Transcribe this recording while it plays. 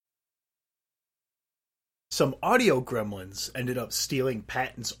Some audio gremlins ended up stealing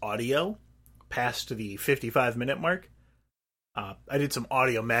Patton's audio past the 55-minute mark. I did some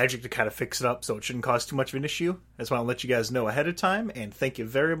audio magic to kind of fix it up so it shouldn't cause too much of an issue. I just want to let you guys know ahead of time, and thank you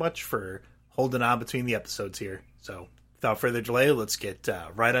very much for holding on between the episodes here. So, without further delay, let's get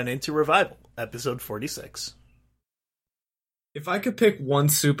right on into Revival, episode 46. If I could pick one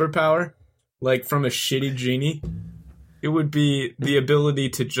superpower, like from a shitty genie, it would be the ability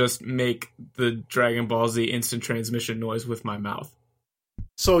to just make the Dragon Ball Z instant transmission noise with my mouth.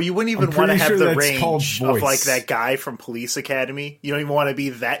 So you wouldn't even want to have the range of like that guy from Police Academy? You don't even want to be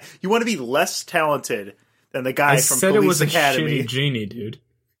that? You want to be less talented than the guy from Police Academy? I said it was a shitty genie, dude.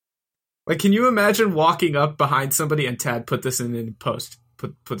 Like, can you imagine walking up behind somebody and Tad put this in post?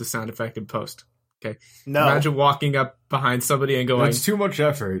 Put the sound effect in post. Okay. No. Imagine walking up behind somebody and going... That's too much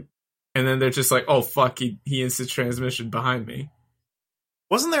effort. And then they're just like, oh, fuck, he instant transmission behind me.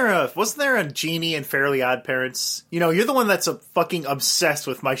 Wasn't there a genie in Fairly Odd Parents? You know, you're the one that's fucking obsessed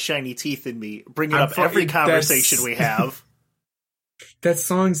with My Shiny Teeth in Me, bringing up every conversation we have. That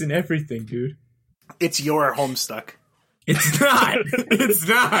song's in everything, dude. It's your Homestuck. It's not. It's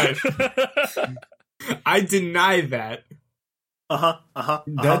not. I deny that.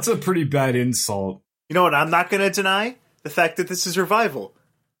 That's a pretty bad insult. You know what I'm not going to deny? The fact that this is Revival.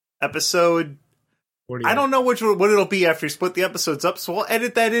 Episode... 48. I don't know what it'll be after you split the episodes up, so we'll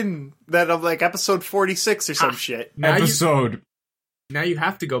edit that in. That of like episode 46 or some shit. Now you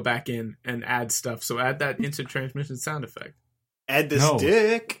have to go back in and add stuff, so add that instant transmission sound effect. Add this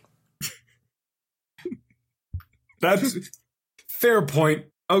dick. That's fair point.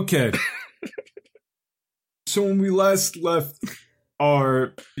 Okay. So when we last left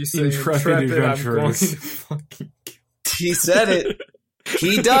our intrepid adventurers... He said it.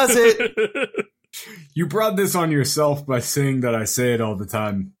 He does it. You brought this on yourself by saying that I say it all the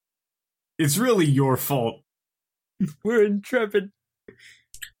time. It's really your fault. We're intrepid.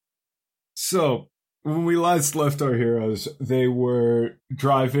 So, when we last left our heroes, they were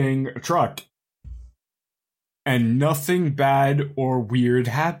driving a truck. And nothing bad or weird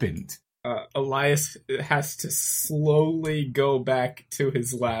happened. Elias has to slowly go back to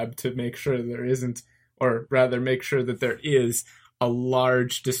his lab to make sure there isn't, or rather make sure that there is, a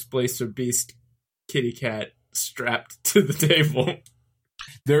large displacer beast kitty cat strapped to the table.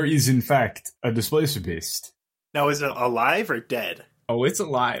 There is, in fact, a displacer beast. Now, is it alive or dead? Oh, it's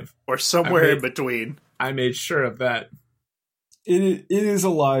alive. Or somewhere in between. I made sure of that. It is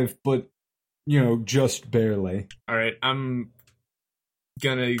alive, but, just barely. Alright, I'm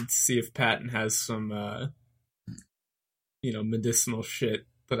gonna see if Patton has some, medicinal shit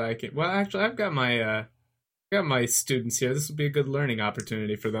that I can... Well, actually, I've got my students here. This will be a good learning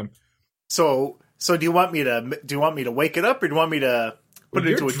opportunity for them. So do you want me to wake it up, or do you want me to put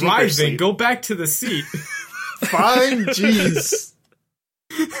it into a deeper sleep? Go back to the seat. Fine, jeez.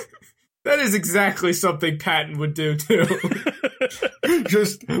 That is exactly something Patton would do too.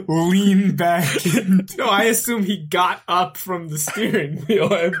 Just lean back. No, I assume he got up from the steering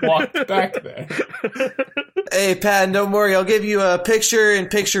wheel and walked back there. Hey, Patton, don't worry. I'll give you a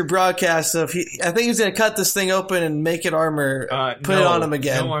picture-in-picture broadcast of... I think he's going to cut this thing open and make it armor. Put it on him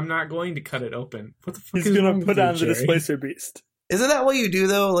again. No, I'm not going to cut it open. What the fuck He's going to put on the displacer beast. Isn't that what you do,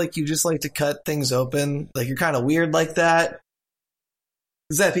 though? Like, you just like to cut things open? Like, you're kind of weird like that?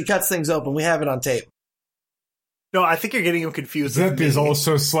 Zep, he cuts things open. We have it on tape. No, I think you're getting him confused. Zep is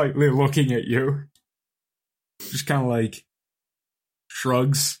also slightly looking at you. Just kind of like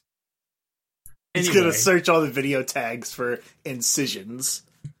shrugs. He's going to search all the video tags for incisions.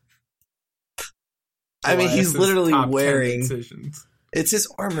 I mean, he's literally wearing... It's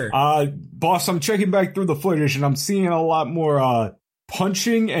his armor. Boss, I'm checking back through the footage, and I'm seeing a lot more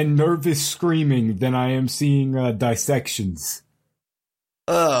punching and nervous screaming than I am seeing dissections.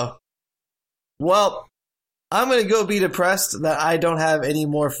 Oh. Well, I'm going to go be depressed that I don't have any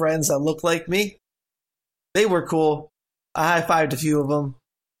more friends that look like me. They were cool. I high-fived a few of them.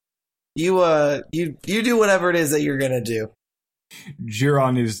 You do whatever it is that you're gonna do.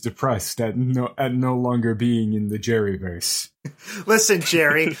 Jiron is depressed at no longer being in the Jerryverse. Listen,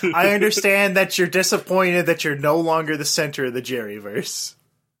 Jerry, I understand that you're disappointed that you're no longer the center of the Jerryverse.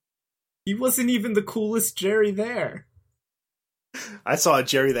 He wasn't even the coolest Jerry there. I saw a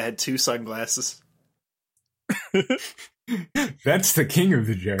Jerry that had 2 sunglasses. That's the king of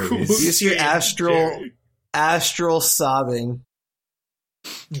the Jerrys. You see Astral sobbing.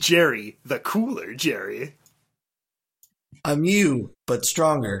 Jerry, the cooler Jerry. I'm you, but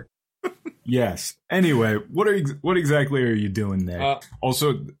stronger. Yes. Anyway, what exactly are you doing there? No,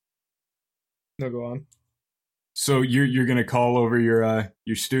 go on. So you're gonna call over your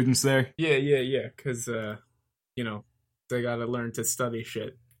students there? Yeah. Because they gotta learn to study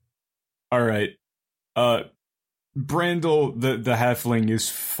shit. All right. Brandel, the halfling, is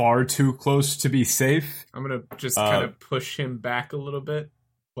far too close to be safe. I'm gonna just kind of push him back a little bit,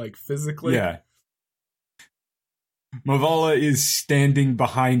 like physically. Yeah. Mavala is standing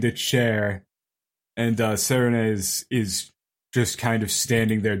behind a chair, and Serena is just kind of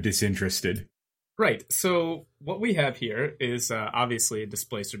standing there disinterested. Right. So what we have here is obviously a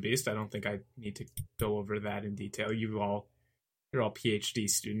displacer beast. I don't think I need to go over that in detail. You're all PhD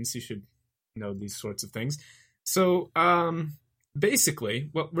students. You should know these sorts of things. So basically,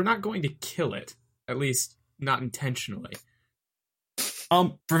 well, we're not going to kill it, at least not intentionally.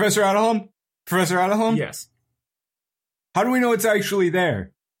 Professor Adahom? Professor Adahom? Yes. How do we know it's actually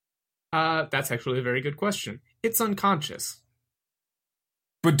there? That's actually a very good question. It's unconscious.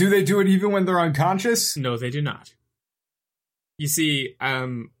 But do they do it even when they're unconscious? No, they do not. You see,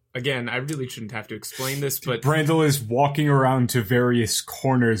 again, I really shouldn't have to explain this, but Brandel is walking around to various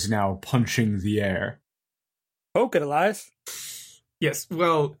corners now, punching the air. Poke it, Elias. yes,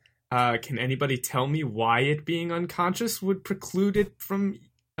 well, can anybody tell me why it being unconscious would preclude it from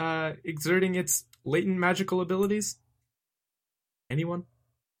exerting its latent magical abilities? Anyone?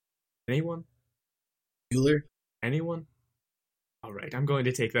 Bueller? Anyone? All right, I'm going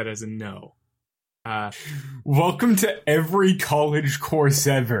to take that as a no. Welcome to every college course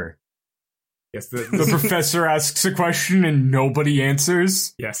ever. Yes, The professor asks a question and nobody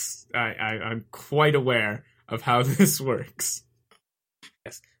answers. yes, I'm quite aware of how this works.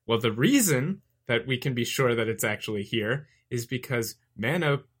 Yes. Well, the reason that we can be sure that it's actually here is because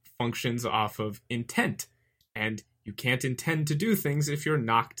mana functions off of intent, and you can't intend to do things if you're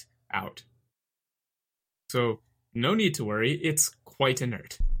knocked out. So, no need to worry, it's quite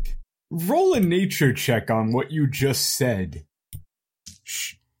inert. Roll a nature check on what you just said.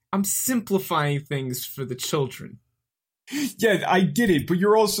 Shh, I'm simplifying things for the children. Yeah, I get it, but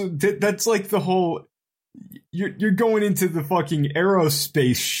you're also that's like the whole you're going into the fucking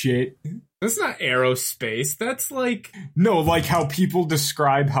aerospace shit. That's not aerospace, that's like... No, like how people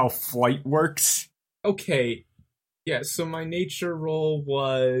describe how flight works. Okay, yeah, so my nature roll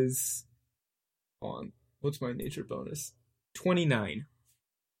was... Hold on, what's my nature bonus? 29.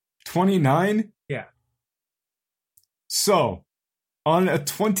 29? Yeah. So, on a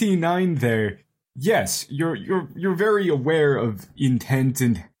 29 there, yes, you're very aware of intent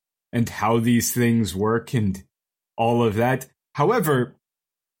and how these things work and all of that. However,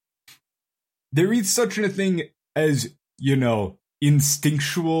 there is such a thing as,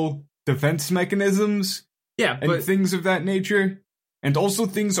 instinctual defense mechanisms Yeah, and but... things of that nature. And also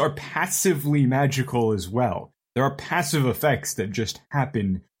things are passively magical as well. There are passive effects that just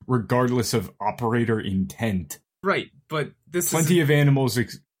happen regardless of operator intent. Right, but this Plenty is... of animals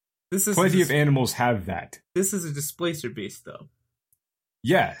This is Plenty of animals have that. This is a displacer beast, though.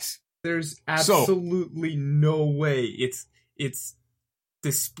 Yes. There's absolutely no way its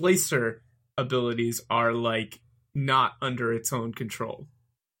displacer abilities are like not under its own control.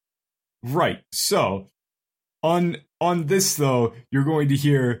 Right. So on this though, you're going to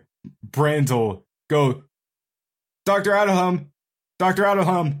hear Brandel go, Dr. Adahom.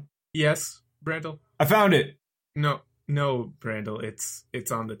 Yes, Brandel? I found it. No, Brandel,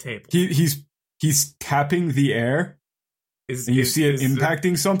 it's on the table. He's tapping the air. And you see it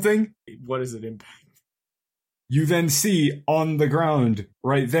impacting something? What is it impacting? You then see on the ground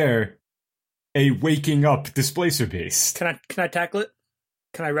right there a waking up displacer beast. Can I tackle it?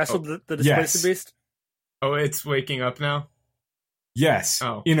 Can I wrestle the displacer beast? Oh, it's waking up now? Yes.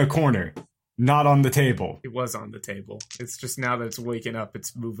 Oh. In a corner. Not on the table. It was on the table. It's just now that it's waking up,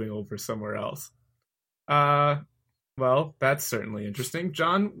 it's moving over somewhere else. Well, that's certainly interesting.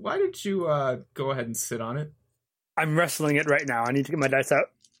 John, why don't you go ahead and sit on it? I'm wrestling it right now. I need to get my dice out.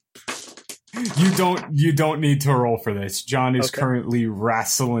 You don't need to roll for this. John is currently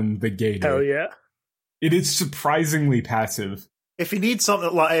wrestling the gator. Hell yeah. It is surprisingly passive. If you need something,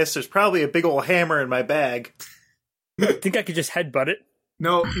 Elias, there's probably a big old hammer in my bag. I think I could just headbutt it.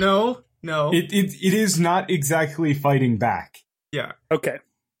 No. It is not exactly fighting back. Yeah. Okay.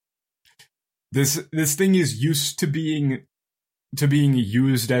 This thing is used to being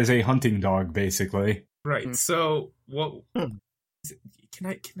used as a hunting dog, basically. Right. So what? Can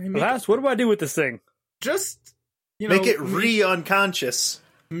I make? Last, what do I do with this thing? Just make it unconscious.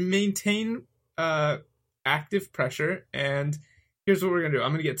 Maintain active pressure, and here's what we're gonna do. I'm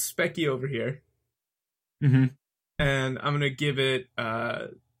gonna get Specky over here, mm-hmm. and I'm gonna give it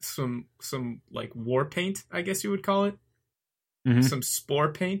some like war paint, I guess you would call it, mm-hmm. some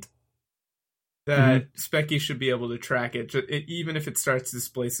spore paint that Specky should be able to track it, even if it starts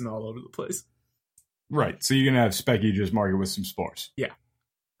displacing all over the place. Right, so you're going to have Specky just mark it with some spores. Yeah,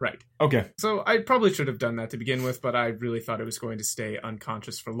 right. Okay. So I probably should have done that to begin with, but I really thought it was going to stay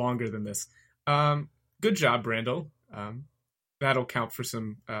unconscious for longer than this. Good job, Brandel. That'll count for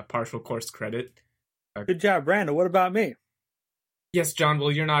some partial course credit. Good job, Brandel. What about me? Yes, John,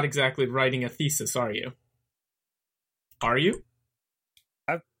 well, you're not exactly writing a thesis, are you? Are you?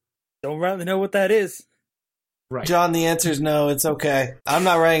 I don't really know what that is. Right. John, the answer is no. It's okay. I'm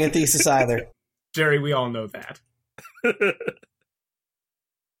not writing a thesis either. Jerry, we all know that.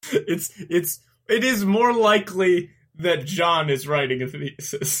 It is more likely that John is writing a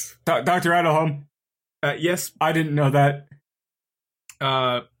thesis. Dr. Adelholm? Yes? I didn't know that.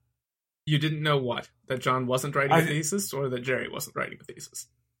 You didn't know what? That John wasn't writing a thesis, or that Jerry wasn't writing a thesis?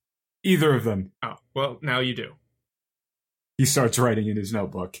 Either of them. Oh, well, now you do. He starts writing in his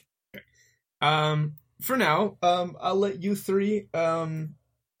notebook. Okay. For now, I'll let you three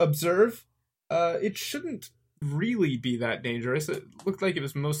observe. It shouldn't really be that dangerous. It looked like it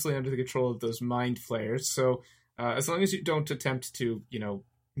was mostly under the control of those mind flayers, so as long as you don't attempt to,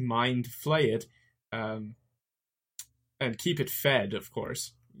 mind flay it, and keep it fed, of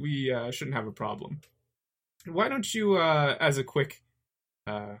course, we shouldn't have a problem. Why don't you, as a quick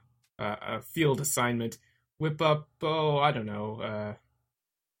field assignment, whip up, I don't know,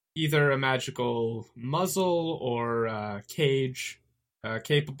 either a magical muzzle or cage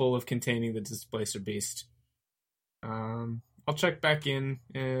capable of containing the displacer beast. I'll check back in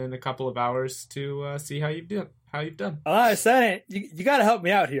a couple of hours to see how you've done. Elias, you got to help me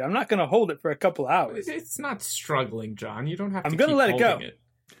out here. I'm not going to hold it for a couple of hours. It's not struggling, John. You don't have to. I'm going to let it go.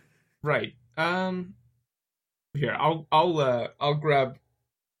 Right. Here, I'll grab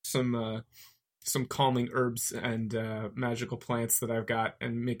some calming herbs and magical plants that I've got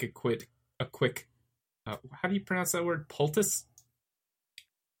and make a quick. How do you pronounce that word? Poultice.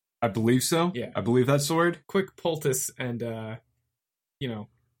 I believe so. Yeah. I believe that's the word. Quick poultice and,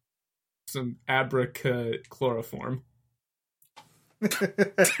 some chloroform.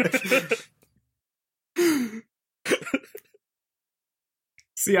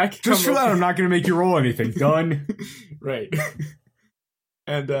 See, I can just for that, I'm not going to make you roll anything. Done. Right.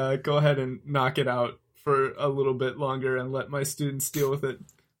 And go ahead and knock it out for a little bit longer and let my students deal with it.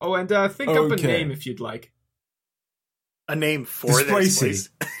 Oh, and think up a name if you'd like. A name for this place?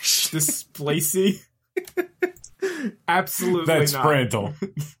 Displacy? Absolutely That's not. Brandel.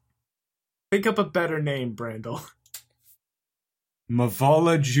 Think up a better name, Brandel.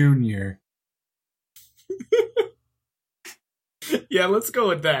 Mavala Jr. Yeah, let's go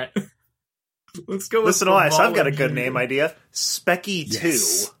with that. Let's go with Listen, Elias, I've got a Jr. good name idea. Specky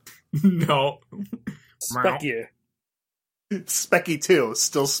 2. No. Specky. Specky 2,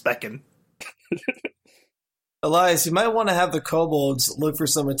 still specking. Elias, you might want to have the kobolds look for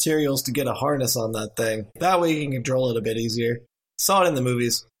some materials to get a harness on that thing. That way you can control it a bit easier. Saw it in the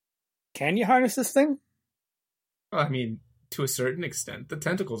movies. Can you harness this thing? I mean, to a certain extent. The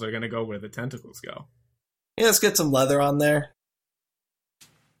tentacles are going to go where the tentacles go. Yeah, let's get some leather on there.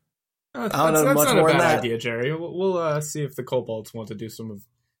 That's I don't know much not more a than bad that. idea, Jerry. We'll see if the kobolds want to do some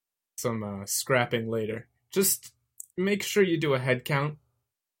scrapping later. Just make sure you do a head count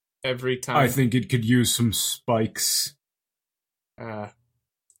every time. I think it could use some spikes.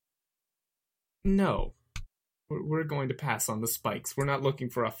 No. We're going to pass on the spikes. We're not looking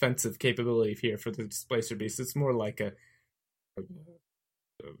for offensive capability here for the displacer beast. It's more like a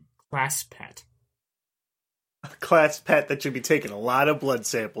class pet. A class pet that should be taking a lot of blood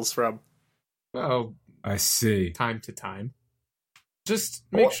samples from. Oh, I see. time to time. Just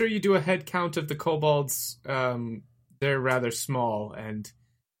make sure you do a head count of the kobolds. They're rather small, and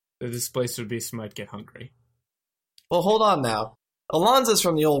the displacer beast might get hungry. Well, hold on now. Alonza's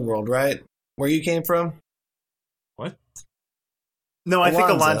from the old world, right? Where you came from? What? No, I think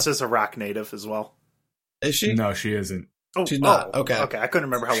Alonza. Alonza's a rock native as well. Is she? No, she isn't. Oh, She's not. Okay. Okay, I couldn't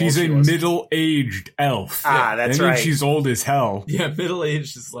remember how She's old a she was. middle-aged elf. Ah, that's That means right. she's old as hell. Yeah,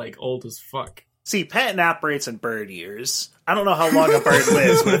 middle-aged is like old as fuck. See, Patton operates in bird years. I don't know how long a bird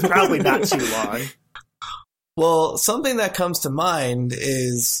lives, but it's probably not too long. Well, something that comes to mind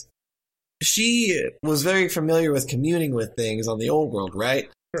is she was very familiar with communing with things on the old world, right?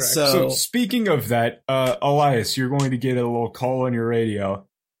 Correct. So speaking of that, Elias, you're going to get a little call on your radio.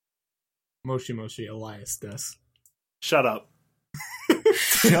 Moshi Moshi Elias does. Shut up.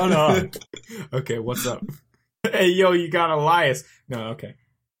 Shut up. Okay, what's up? Hey, yo, you got Elias. No, okay.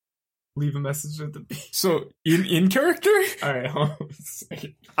 Leave a message at the beat. So, in character? Alright, hold on a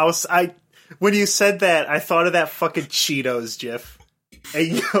second. When you said that, I thought of that fucking Cheetos gif. Hey,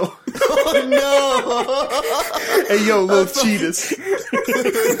 yo. Oh no! Hey, yo, little cheetahs.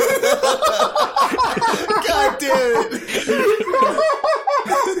 God damn it!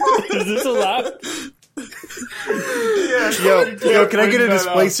 Is this allowed? Yo, can I get a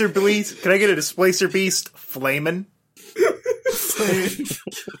displacer beast? Can I get a displacer beast? Flamin'?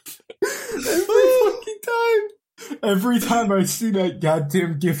 Every time I see that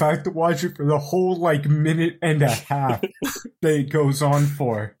goddamn GIF, I have to watch it for the whole, minute and a half that it goes on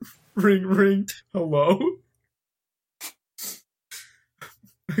for. Ring, ring. Hello?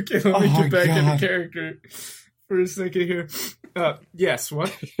 Okay, let me get back into character for a second here. Yes,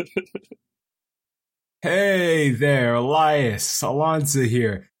 what? Hey there, Elias. Alonzo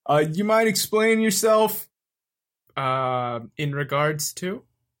here. You mind explaining yourself? In regards to?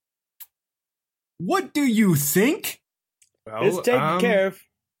 What do you think? Well, It's taken care of.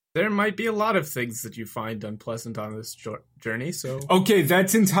 There might be a lot of things that you find unpleasant on this journey, so... Okay,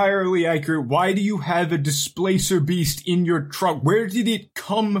 that's entirely accurate. Why do you have a displacer beast in your truck? Where did it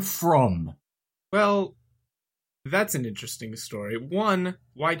come from? Well, that's an interesting story. One,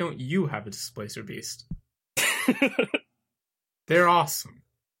 why don't you have a displacer beast? They're awesome.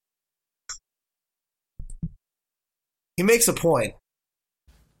 He makes a point.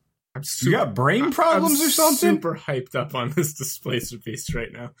 You got brain problems or something? Super hyped up on this displacer beast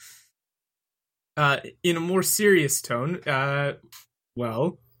right now. In a more serious tone,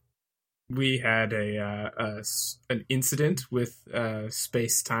 well, we had an incident with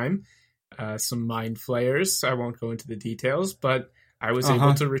space-time, some mind flayers. I won't go into the details, but I was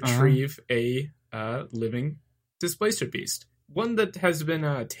able to retrieve a living displacer beast. One that has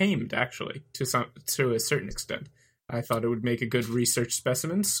been tamed, actually, to a certain extent. I thought it would make a good research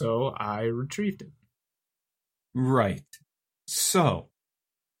specimen, so I retrieved it. Right. So,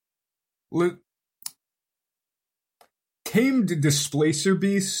 tamed displacer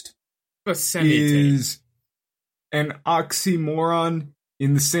beast A semi-tamed. is an oxymoron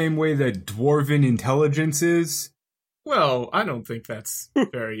in the same way that dwarven intelligence is. Well, I don't think that's a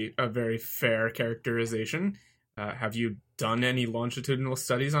very fair characterization. Have you done any longitudinal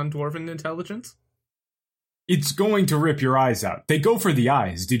studies on dwarven intelligence? It's going to rip your eyes out. They go for the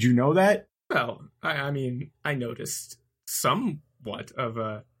eyes. Did you know that? Well, I mean, I noticed somewhat of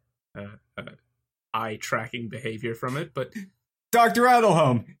a eye-tracking behavior from it, but... Dr.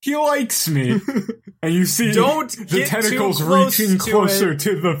 Adelholm, he likes me. And you see the tentacles reaching closer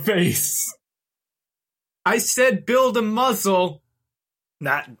to the face. I said build a muzzle.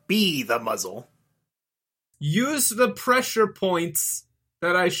 Not be the muzzle. Use the pressure points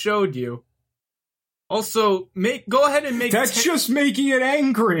that I showed you. Also, go ahead and make... That's just making it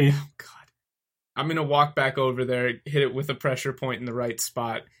angry. Oh, God. I'm gonna walk back over there, hit it with a pressure point in the right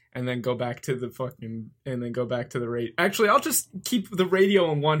spot, and then go back to the radio. Actually, I'll just keep the radio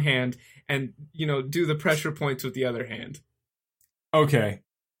in one hand and, do the pressure points with the other hand. Okay.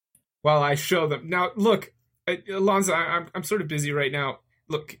 While I show them. Now, look, Alonzo, I'm sort of busy right now.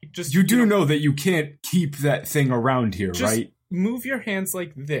 Look, just... You do know that you can't keep that thing around here, just right? Move your hands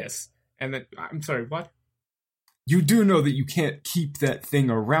like this. And then, I'm sorry, what? You do know that you can't keep that thing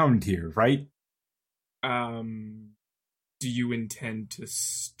around here, right? Do you intend to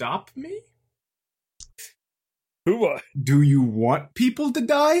stop me? Who what? Do you want people to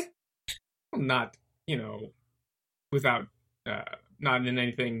die? Well, not, without, not in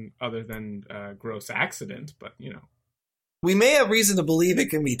anything other than gross accident, but, We may have reason to believe it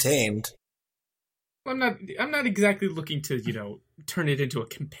can be tamed. I'm not exactly looking to, turn it into a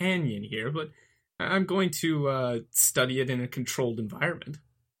companion here, but I'm going to study it in a controlled environment.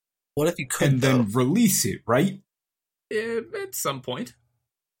 What if you could, and then release it, right? At some point.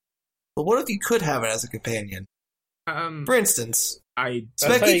 But what if you could have it as a companion? For instance,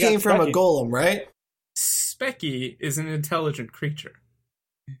 Specky came from a golem, right? Specky is an intelligent creature.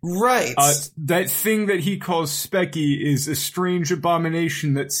 Right. That thing that he calls Specky is a strange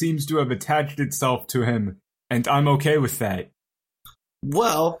abomination that seems to have attached itself to him, and I'm okay with that.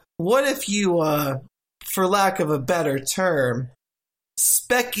 Well, what if you, for lack of a better term,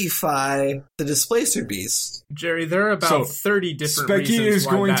 Speckify the displacer beast? Jerry, there are about 30 different reasons Specky is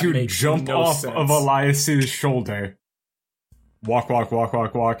why going that to makes jump no off sense. of Elias's shoulder. Walk.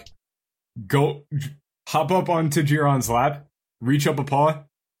 Go, hop up onto Jiron's lap, reach up a paw,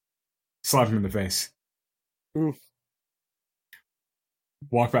 slap him in the face. Oof.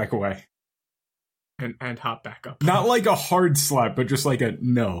 Walk back away. And hop back up. Not like a hard slap, but just like a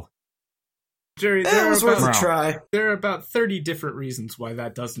no. Jerry, It was worth a try. There are about 30 different reasons why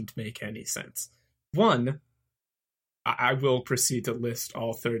that doesn't make any sense. One, I will proceed to list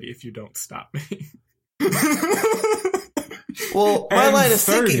all 30 if you don't stop me. Well, my And line of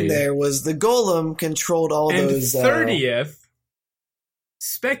 30. thinking there was the golem controlled all And those. 30th,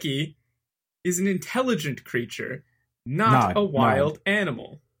 Specky is an intelligent creature, not a wild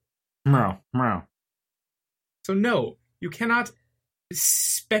animal. Meow, meow. So no, you cannot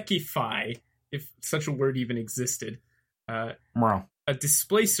speckify, if such a word even existed, Meow. a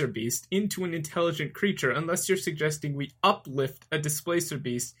displacer beast into an intelligent creature unless you're suggesting we uplift a displacer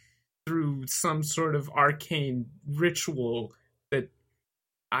beast through some sort of arcane ritual that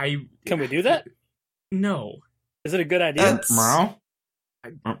Can we do that? No. Is it a good idea? That's- Meow.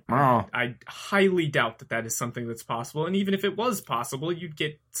 Meow. I highly doubt that is something that's possible, and even if it was possible, you'd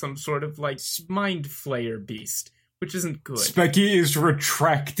get some sort of, like, mind flayer beast, which isn't good. Specky is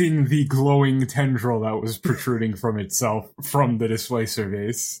retracting the glowing tendril that was protruding from itself from the displacer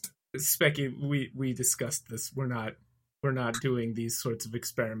beast. Specky, we discussed this. We're not doing these sorts of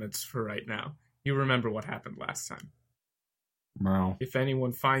experiments for right now. You remember what happened last time. Meow. If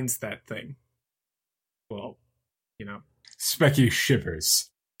anyone finds that thing, well, you know, Specky shivers.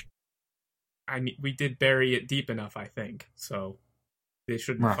 I mean, we did bury it deep enough, I think, so they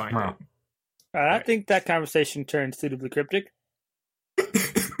shouldn't find it. I think that conversation turned suitably cryptic.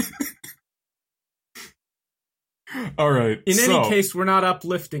 All right. In any case, we're not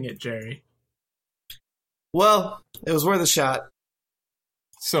uplifting it, Jerry. Well, it was worth a shot.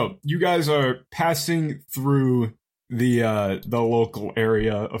 So you guys are passing through the local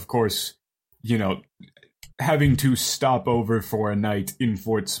area, of course, you know, having to stop over for a night in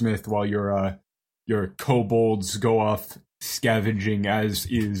Fort Smith while your kobolds go off scavenging, as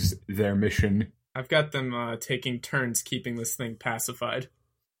is their mission. I've got them taking turns keeping this thing pacified.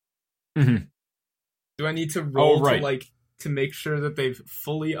 Mm-hmm. Do I need to roll right. to make sure that they've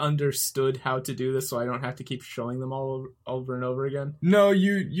fully understood how to do this, so I don't have to keep showing them all over and over again? No,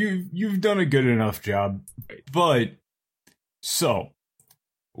 you've done a good enough job. But so,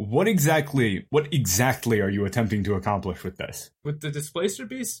 what exactly are you attempting to accomplish with this? With the displacer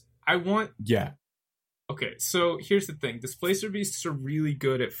beast, I want. Yeah. Okay, so here's the thing: displacer beasts are really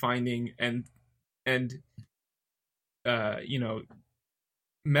good at finding and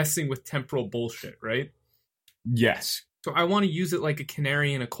messing with temporal bullshit, right? Yes. So I want to use it like a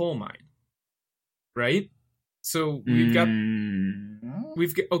canary in a coal mine, right? So we've got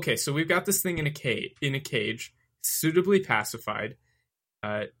this thing in a cage, suitably pacified.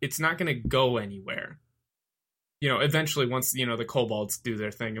 It's not going to go anywhere. You know, eventually, once the kobolds do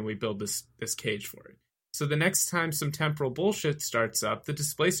their thing and we build this cage for it. So the next time some temporal bullshit starts up, the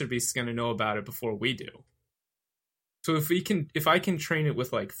displacer beast is going to know about it before we do. So if I can train it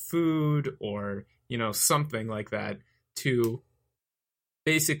with like food or something like that to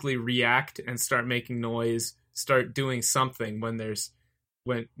basically react and start making noise, start doing something when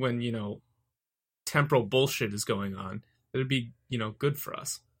temporal bullshit is going on, that'd be good for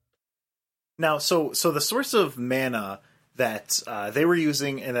us. Now, so the source of mana that they were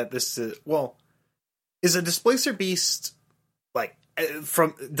using, and that this is a displacer beast like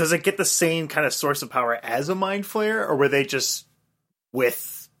does it get the same kind of source of power as a mind flayer, or were they just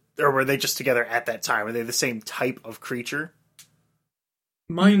together at that time? Are they the same type of creature?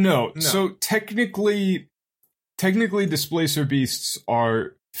 No. So technically displacer beasts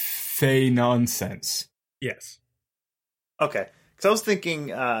are fey nonsense. Yes. Okay. Because I was thinking,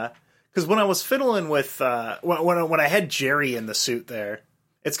 because when I was fiddling with when I had Jerry in the suit there,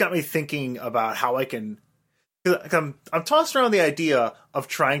 it's got me thinking about how I can. I'm tossed around the idea of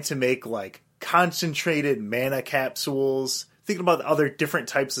trying to make like concentrated mana capsules. Thinking about the other different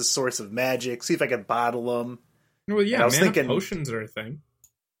types of source of magic. See if I could bottle them. Well, yeah, I was thinking potions are a thing.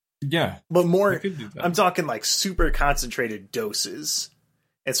 Yeah, but more. could do that. I'm talking like super concentrated doses.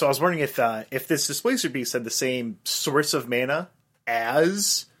 And so I was wondering if this displacer beast had the same source of mana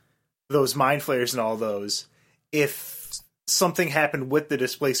as those mind flayers and all those. If something happened with the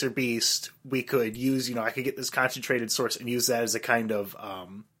displacer beast, we could use, I could get this concentrated source and use that as a kind of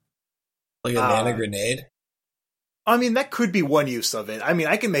like a mana grenade. I mean, that could be one use of it. I mean,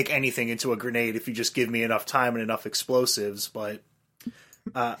 I can make anything into a grenade if you just give me enough time and enough explosives, but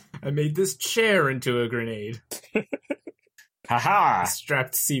I made this chair into a grenade. Haha!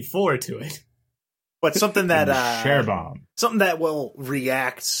 Strapped C4 to it. But something that share bomb. Something that will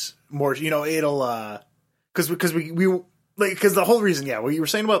react more, it'll because the whole reason, what you were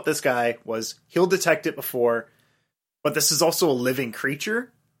saying about this guy was he'll detect it before, but this is also a living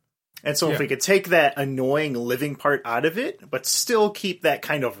creature. And so if we could take that annoying living part out of it, but still keep that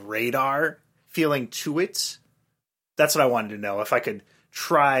kind of radar feeling to it, that's what I wanted to know. If I could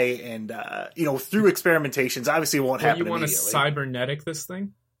try and, through experimentations, obviously it won't happen You want immediately. to cybernetic this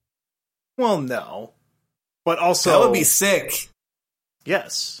thing? Well, no. But also... That would be sick.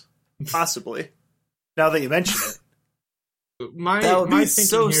 Yes, possibly. Now that you mention it. My That would be thinking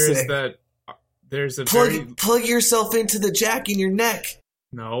so here is sick. that there's a Plug yourself into the jack in your neck.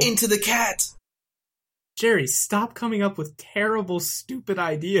 No. Into the cat. Jerry, stop coming up with terrible, stupid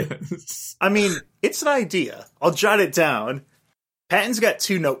ideas. I mean, it's an idea. I'll jot it down. Patton's got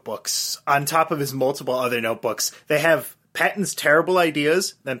 2 notebooks on top of his multiple other notebooks. They have Patton's terrible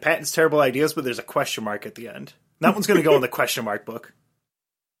ideas, then Patton's terrible ideas, but there's a question mark at the end. That one's going to go in the question mark book.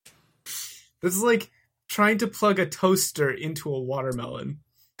 This is like trying to plug a toaster into a watermelon.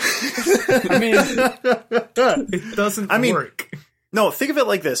 I mean, It doesn't work. No, think of it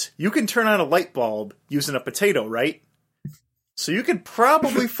like this. You can turn on a light bulb using a potato, right? So you could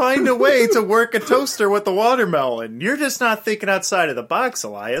probably find a way to work a toaster with the watermelon. You're just not thinking outside of the box,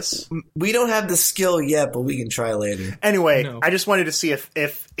 Elias. We don't have the skill yet, but we can try later. Anyway, No. I just wanted to see if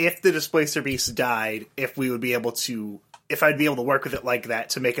the Displacer Beast died, if we would be able to, if I'd be able to work with it like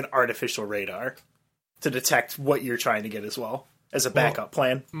that to make an artificial radar to detect what you're trying to get as well as a backup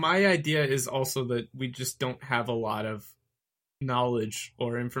plan. My idea is also that we just don't have a lot of knowledge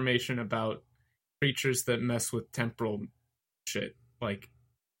or information about creatures that mess with temporal shit, like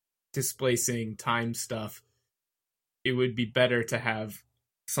displacing time stuff. It would be better to have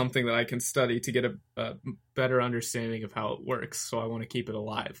something that I can study to get a better understanding of how it works, so I want to keep it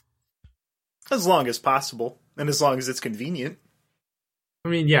alive. As long as possible, and as long as it's convenient. I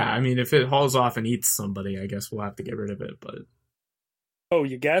mean, yeah, if it hauls off and eats somebody, I guess we'll have to get rid of it, but oh,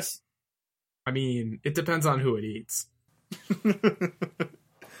 you guess? it depends on who it eats.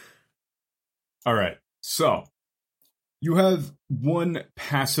 All right. So, you have one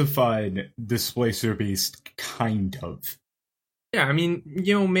pacified Displacer Beast, kind of. Yeah,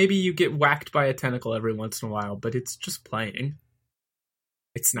 maybe you get whacked by a tentacle every once in a while, but it's just playing.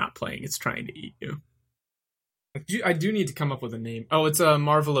 It's not playing, it's trying to eat you. I do need to come up with a name. Oh, it's a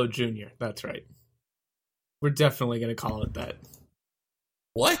Marvelo Jr., that's right. We're definitely going to call it that.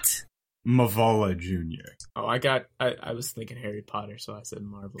 What? Mavala Jr. Oh, I was thinking Harry Potter, so I said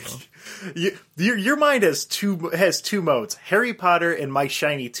Marvelo. Your mind has two modes: Harry Potter and my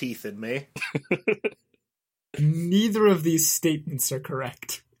shiny teeth in me. Neither of these statements are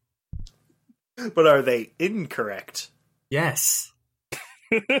correct. But are they incorrect? Yes.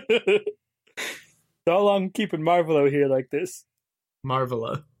 So long keeping Marvelo here like this.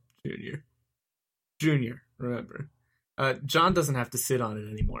 Marvelo Jr. Junior, remember. John doesn't have to sit on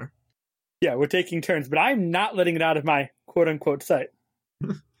it anymore. Yeah, we're taking turns, but I'm not letting it out of my quote-unquote sight.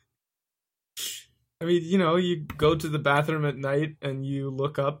 You go to the bathroom at night and you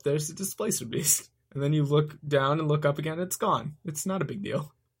look up, there's a Displacer Beast. And then you look down and look up again, it's gone. It's not a big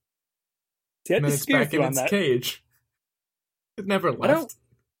deal. See, And then it's back in its cage. It never left.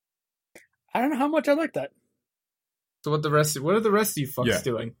 I don't know how much I like that. So what are the rest of you fucks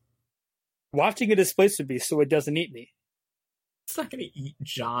doing? Watching a Displacer Beast so it doesn't eat me. It's not going to eat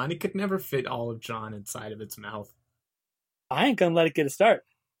John. It could never fit all of John inside of its mouth. I ain't gonna let it get a start.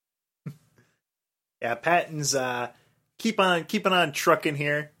 Yeah, Patton's keeping on trucking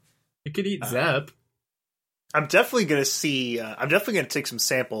here. It could eat Zeb. I'm definitely gonna take some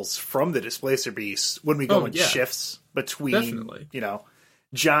samples from the Displacer Beast when we go in shifts between. Definitely.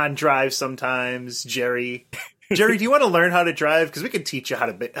 John drives sometimes. Jerry, do you want to learn how to drive? Because we can teach you how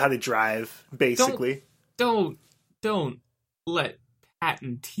to drive. Basically, don't let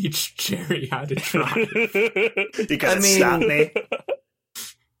Patton teach Jerry how to drive. You gotta stop me.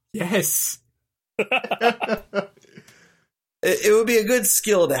 Yes. It would be a good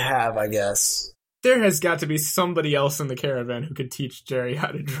skill to have, I guess. There has got to be somebody else in the caravan who could teach Jerry how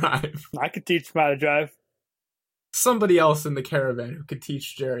to drive. I could teach him how to drive. Somebody else in the caravan who could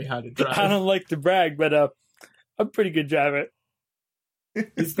teach Jerry how to drive. I don't like to brag, but I'm a pretty good driver.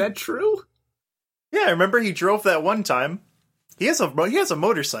 Is that true? Yeah, I remember he drove that one time. He has a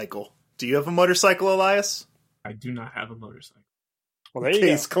motorcycle. Do you have a motorcycle, Elias? I do not have a motorcycle. Well, there you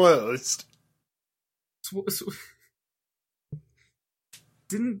Case go. closed. So,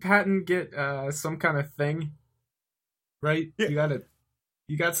 didn't Patton get some kind of thing? Right? Yeah.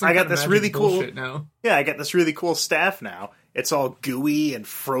 You got some. I got kind of this really cool bullshit now. Yeah, I got this really cool staff now. It's all gooey and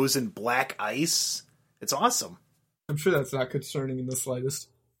frozen black ice. It's awesome. I'm sure that's not concerning in the slightest.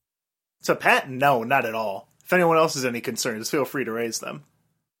 So Patton, no, not at all. If anyone else has any concerns, feel free to raise them.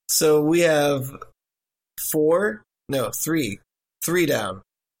 So we have 3 down.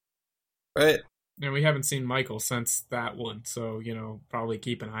 Right? And we haven't seen Michael since that one, so, probably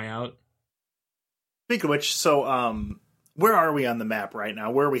keep an eye out. Speaking of which, so, where are we on the map right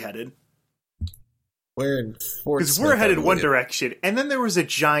now? Where are we headed? We're in Fort Because Smith, we're headed I one believe. direction, and then there was a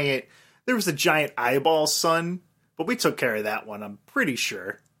giant there was a giant eyeball sun, but we took care of that one, I'm pretty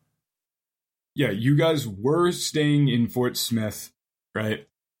sure. Yeah, you guys were staying in Fort Smith, right?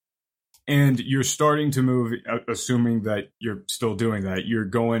 And you're starting to move, assuming that you're still doing that. You're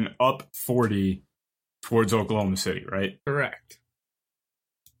going up 40 towards Oklahoma City, right? Correct.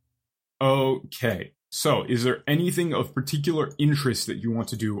 Okay. So, is there anything of particular interest that you want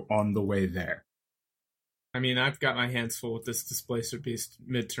to do on the way there? I mean, I've got my hands full with this Displacer Beast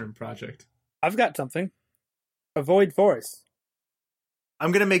midterm project. I've got something. Avoid forest.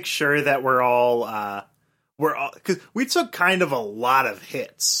 I'm gonna make sure that we're all because we took kind of a lot of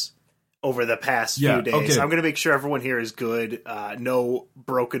hits over the past few days. Okay. I'm gonna make sure everyone here is good. No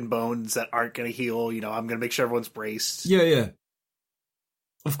broken bones that aren't gonna heal. You know, I'm gonna make sure everyone's braced. Yeah.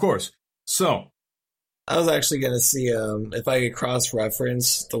 Of course. So, I was actually going to see if I could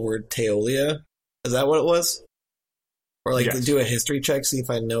cross-reference the word Taolia. Is that what it was? Or like Yes. to do a history check, see if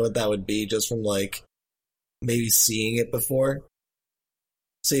I know what that would be just from like maybe seeing it before.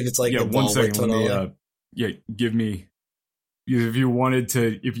 See if it's like the one ball with second. Let Tonalia. me, give me. If you wanted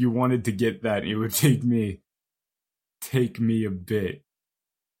to get that, it would take me a bit.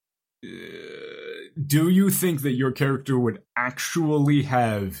 Do you think that your character would actually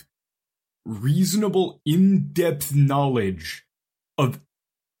have reasonable, in-depth knowledge of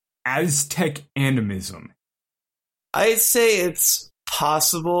Aztec animism? I'd say it's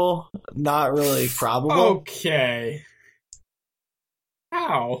possible, not really probable. Okay.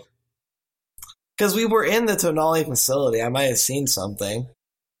 How? Because we were in the Tonali facility, I might have seen something.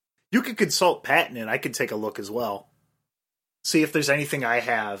 You could consult Patton, and I could take a look as well. See if there's anything I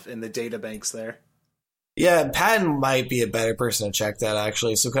have in the data banks there. Yeah, Patton might be a better person to check that,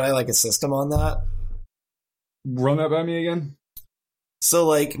 actually. So could I, like, assist him on that? Run that by me again. So,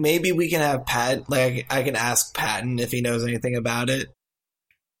 like, maybe we can have Pat, like, I can ask Patton if he knows anything about it.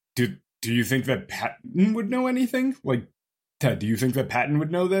 Do you think that Patton would know anything? Like, Ted, do you think that Patton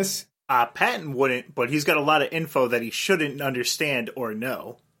would know this? Patton wouldn't, but he's got a lot of info that he shouldn't understand or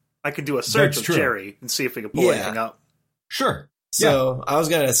know. I could do a search of Jerry and see if we can pull anything up. Sure. So, I was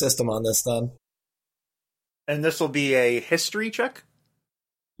going to assist him on this, then. And this will be a history check?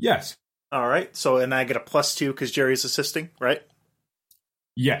 Yes. All right, so and I get a +2 because Jerry's assisting, right?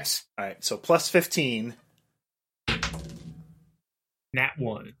 Yes. All right, so +15. Nat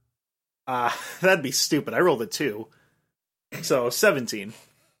 1. That'd be stupid. I rolled a 2. So 17.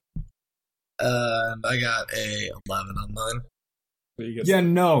 I got a 11 on mine. So you get Yeah,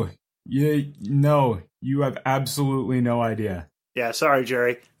 no. You have absolutely no idea. Yeah, sorry,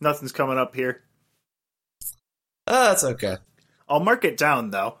 Jerry. Nothing's coming up here. That's okay. I'll mark it down,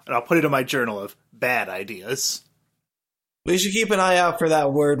 though, and I'll put it in my journal of bad ideas. We should keep an eye out for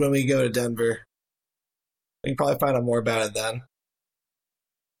that word when we go to Denver. We can probably find out more about it then.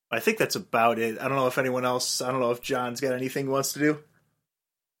 I think that's about it. I don't know if anyone else, I don't know if John's got anything he wants to do.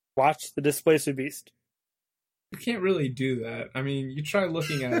 Watch the Displacer Beast. You can't really do that. I mean, you try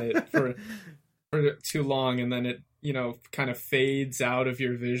looking at it for too long, and then it, kind of fades out of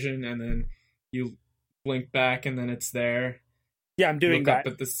your vision, and then you blink back, and then it's there. Yeah, I'm doing Look that.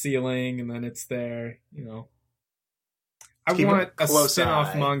 up at the ceiling, and then it's there. I Keep want a a close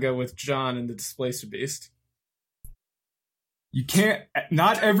spin-off eye. manga with John and the Displacer Beast. You can't.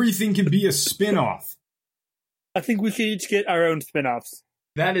 Not everything can be a spin-off. I think we should each get our own spin-offs.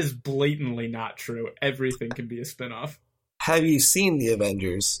 That is blatantly not true. Everything can be a spin-off. Have you seen the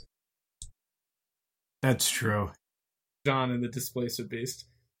Avengers? That's true. John and the Displacer Beast.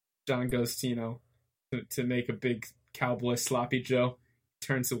 John goes to, to make a big cowboy sloppy Joe.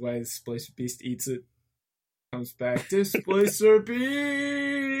 Turns away, the Displacer Beast eats it. Comes back, Displacer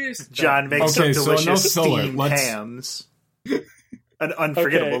Beast! John makes Okay, some so enough delicious filler. steamed Let's- hams. An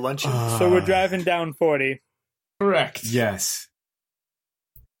unforgettable Okay. luncheon. So we're driving down 40. Correct. Yes.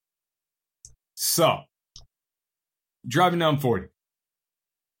 So, driving down 40.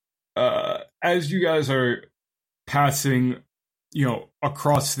 As you guys are passing,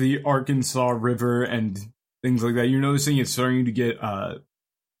 across the Arkansas River and things like that, you're noticing it's starting to get,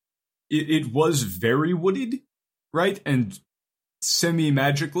 it was very wooded, right? And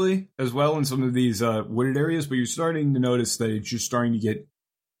semi-magically as well in some of these wooded areas, but you're starting to notice that it's just starting to get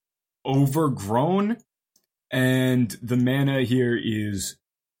overgrown, and the mana here is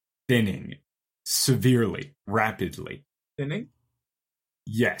thinning severely, rapidly. Thinning?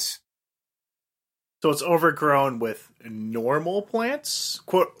 Yes. So it's overgrown with normal plants?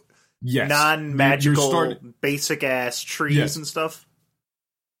 Quote, Yes. non-magical, basic-ass trees Yes. and stuff?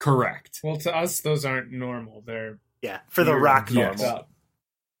 Correct. Well, to us, those aren't normal. They're Yeah, for the weird rock and Yes. normal. up.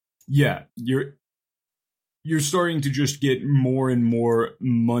 Yeah, you're starting to just get more and more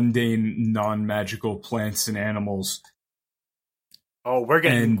mundane, non-magical plants and animals. Oh, we're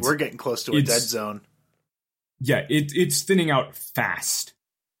getting close to a dead zone. Yeah, it's thinning out fast.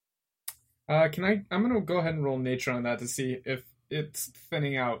 I'm gonna go ahead and roll nature on that to see if it's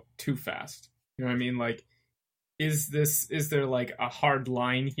thinning out too fast. You know what I mean? Like, is there like a hard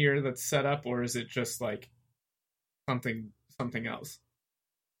line here that's set up, or is it just like something else?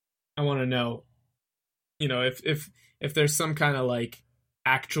 I want to know, if there's some kind of like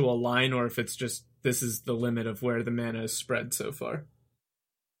actual line, or if it's just this is the limit of where the mana is spread so far.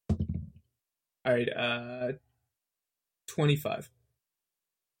 All right, 25.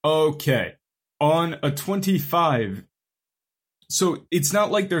 Okay. On a 25, so it's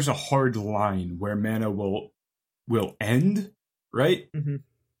not like there's a hard line where mana will end, right? Mm-hmm.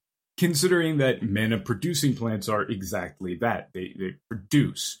 Considering that mana producing plants are exactly that. They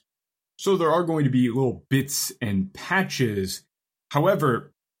produce. So there are going to be little bits and patches.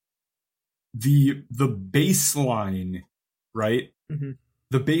 However, the baseline, right? Mm-hmm.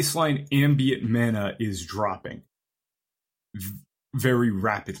 The baseline ambient mana is dropping very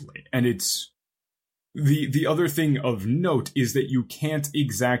rapidly. And it's the other thing of note is that you can't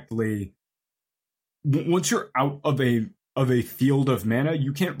exactly, once you're out of a field of mana,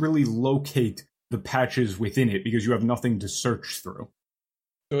 you can't really locate the patches within it because you have nothing to search through.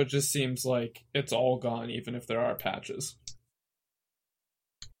 So it just seems like it's all gone, even if there are patches.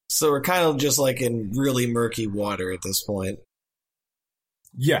 So we're kind of just like in really murky water at this point.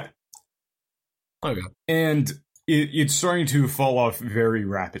 Yeah. Okay. And it's starting to fall off very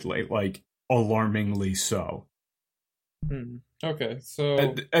rapidly, like alarmingly so. Okay,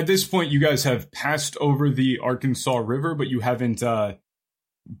 so at this point, you guys have passed over the Arkansas River, but you haven't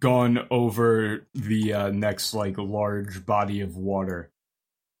gone over the next like large body of water.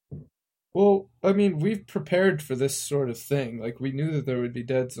 Well, I mean, we've prepared for this sort of thing. Like, we knew that there would be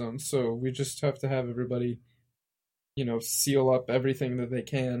dead zones, so we just have to have everybody, seal up everything that they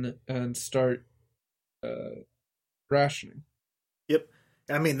can and start rationing. Yep.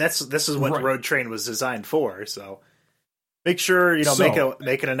 I mean, this is what Right. Road Train was designed for, so make sure,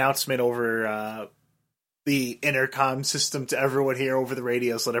 make an announcement over the intercom system to everyone here over the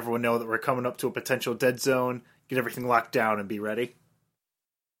radios, let everyone know that we're coming up to a potential dead zone, get everything locked down and be ready.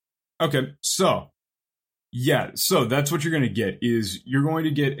 Okay, so that's what you're going to get, is you're going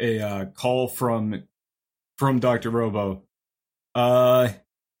to get a call from Dr. Robo.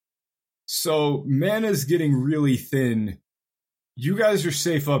 So mana's getting really thin. You guys are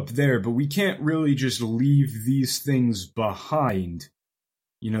safe up there, but we can't really just leave these things behind.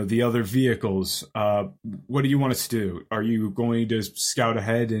 The other vehicles. What do you want us to do? Are you going to scout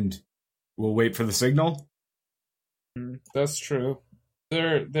ahead and we'll wait for the signal? That's true.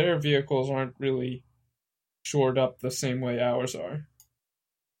 Their vehicles aren't really shored up the same way ours are.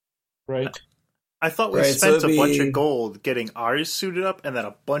 Right? I thought we spent a bunch of gold getting ours suited up and then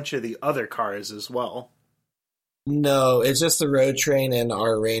a bunch of the other cars as well. No, it's just the Road Train and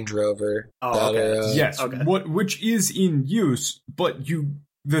our Range Rover. Oh, okay. Yes, okay. Which is in use, but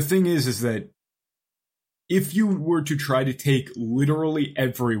the thing is that if you were to try to take literally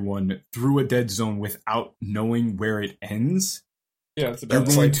everyone through a dead zone without knowing where it ends, yeah, you're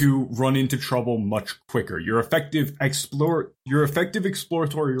going to run into trouble much quicker. Your effective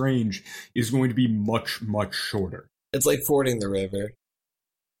exploratory range is going to be much, much shorter. It's like fording the river.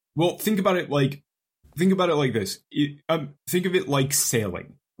 Well, think about it like this. Think of it like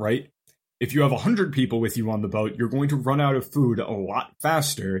sailing, right? If you have 100 people with you on the boat, you're going to run out of food a lot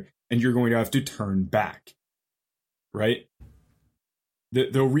faster, and you're going to have to turn back, right?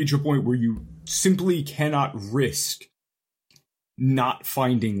 They'll reach a point where you simply cannot risk not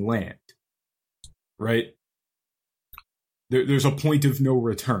finding land, right? There's a point of no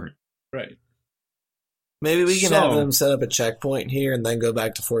return. Right. Maybe we can have them set up a checkpoint here and then go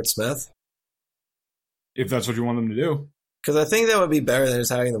back to Fort Smith. If that's what you want them to do. Because I think that would be better than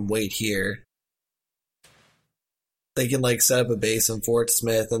just having them wait here. They can set up a base in Fort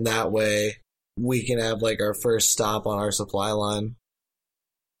Smith, and that way we can have our first stop on our supply line.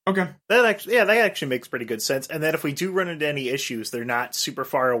 Okay. That actually makes pretty good sense. And then if we do run into any issues, they're not super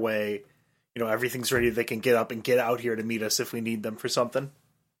far away. Everything's ready. They can get up and get out here to meet us if we need them for something.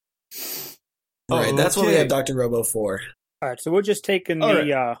 Right, that's what we have Dr. Robo for. All right, so we're just taking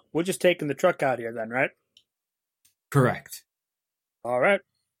the truck out here then, right? Correct. All right.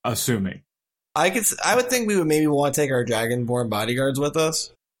 Assuming. I would think we would maybe want to take our Dragonborn bodyguards with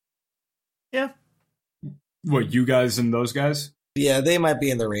us. Yeah. What, you guys and those guys? Yeah, they might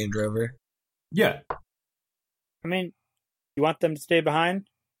be in the Range Rover. Yeah. I mean, you want them to stay behind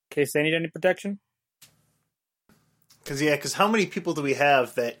in case they need any protection? Because how many people do we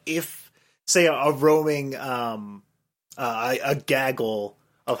have that if, say, a roaming, a gaggle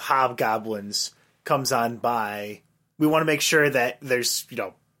of hobgoblins comes on by, we want to make sure that there's,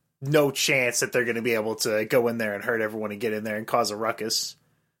 no chance that they're going to be able to go in there and hurt everyone and get in there and cause a ruckus.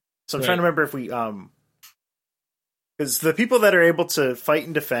 So I'm trying to remember if we, because the people that are able to fight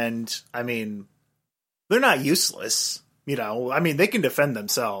and defend, I mean, they're not useless. They can defend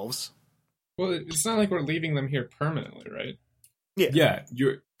themselves. Well, it's not like we're leaving them here permanently, right? Yeah.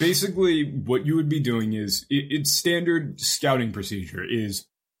 You're basically what you would be doing is it's standard scouting procedure is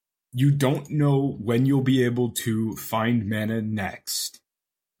you don't know when you'll be able to find mana next,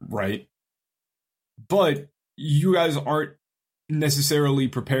 right? But you guys aren't necessarily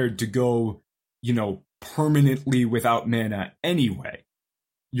prepared to go, permanently without mana anyway.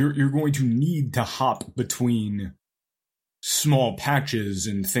 You're going to need to hop between small patches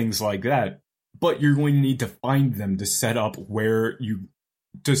and things like that, but you're going to need to find them to set up where you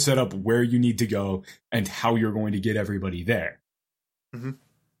need to go and how you're going to get everybody there. Mm-hmm.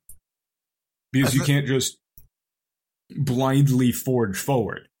 Because you can't just blindly forge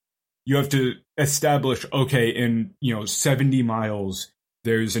forward. You have to establish, okay, in 70 miles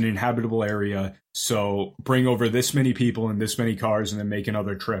there's an inhabitable area, so bring over this many people and this many cars and then make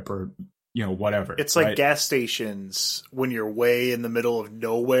another trip or whatever. It's like gas stations when you're way in the middle of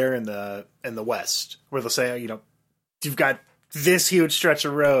nowhere in the West, where they'll say, you've got this huge stretch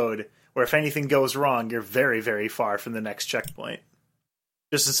of road where if anything goes wrong, you're very, very far from the next checkpoint.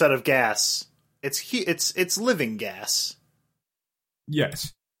 Just instead of gas, it's living gas.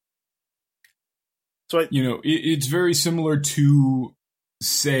 Yes. So it's very similar to,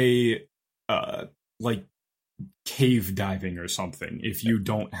 say, like cave diving or something. If you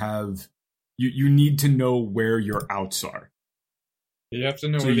don't have, you need to know where your outs are. You have to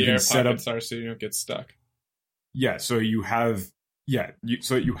know where the air pockets are so you don't get stuck. Yeah, so you have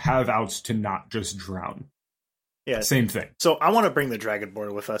outs to not just drown. Yeah, same thing. So I want to bring the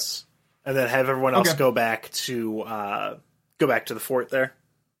Dragonborn with us, and then have everyone else go back to the fort there.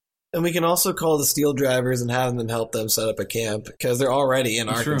 And we can also call the steel drivers and have them help them set up a camp, because they're already in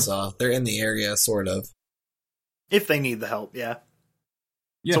Arkansas. True. They're in the area, sort of. If they need the help, yeah.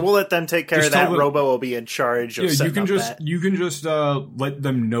 So we'll let them take care of that. Robo will be in charge of setting up that. You can just let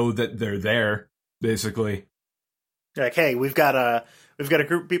them know that they're there, basically. Like, hey, we've got a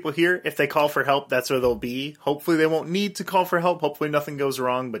group of people here. If they call for help, that's where they'll be. Hopefully they won't need to call for help. Hopefully nothing goes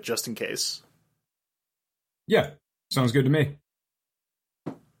wrong, but just in case. Yeah, sounds good to me.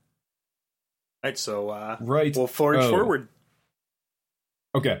 Right, so we'll forge forward.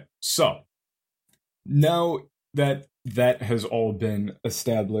 Okay, so now that has all been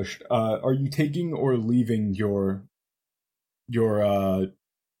established, are you taking or leaving your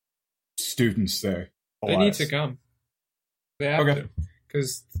students there? They need to come. They have to,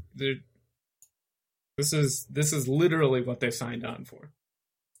 because this is literally what they signed on for.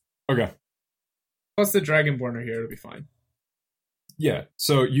 Okay. Plus the Dragonborn are here, it'll be fine. Yeah,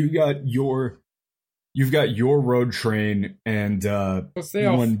 so you've got your road train and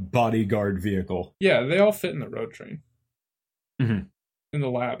one bodyguard vehicle. Yeah, they all fit in the road train. Mm-hmm. In the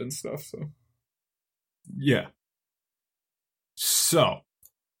lab and stuff, so. Yeah. So,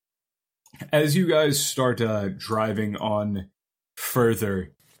 as you guys start driving on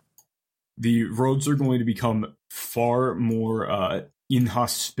further, the roads are going to become far more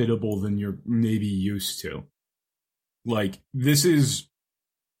inhospitable than you're maybe used to.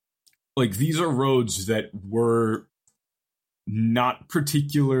 These are roads that were not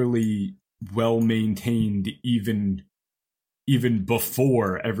particularly well maintained even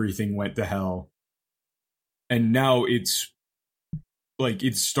before everything went to hell. And now it's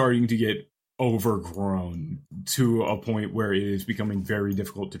starting to get overgrown to a point where it is becoming very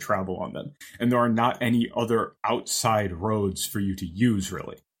difficult to travel on them. And there are not any other outside roads for you to use,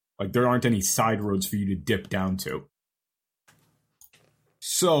 really. There aren't any side roads for you to dip down to.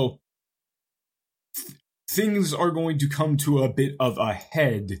 So, things are going to come to a bit of a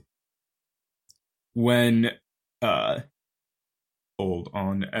head when, hold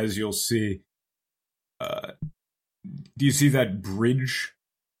on, as you'll see, do you see that bridge?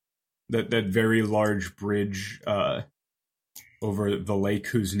 That very large bridge over the lake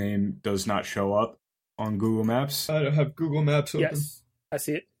whose name does not show up on Google Maps? I don't have Google Maps open. Yes, I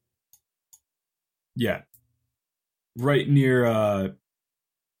see it. Yeah. Right near,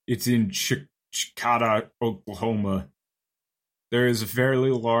 it's in Chicada, Oklahoma. There is a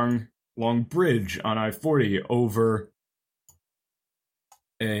fairly long bridge on I-40 over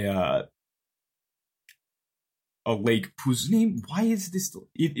a lake whose name. Why is this?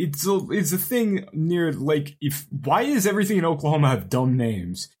 It's a thing near Lake. Why does everything in Oklahoma have dumb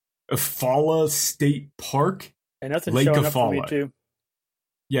names? Eufaula State Park. And nothing's Lake showing up for me Eufaula. too.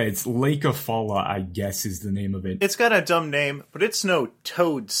 Yeah, it's Lake Eufaula, I guess is the name of it. It's got a dumb name, but it's no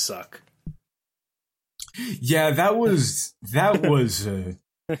toad suck. Yeah, that was that was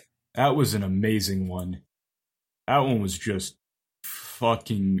an amazing one. That one was just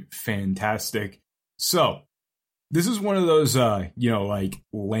fucking fantastic. So, this is one of those like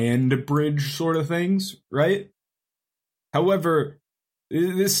land bridge sort of things, right? However,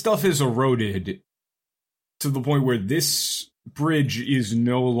 this stuff is eroded to the point where this bridge is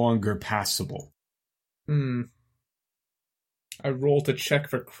no longer passable. I roll to check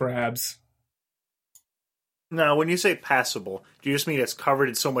for crabs. Now, when you say passable, do you just mean it's covered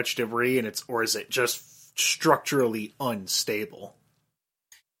in so much debris or is it just structurally unstable?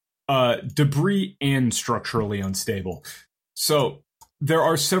 Debris and structurally unstable. So there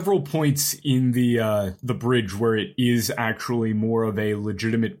are several points in the bridge where it is actually more of a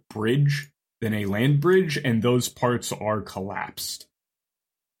legitimate bridge than a land bridge, and those parts are collapsed.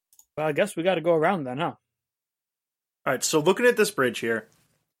 Well, I guess we got to go around then, huh? All right, so looking at this bridge here,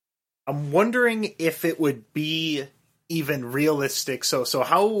 I'm wondering if it would be even realistic. So it's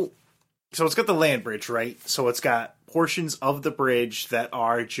got the land bridge, right? So it's got portions of the bridge that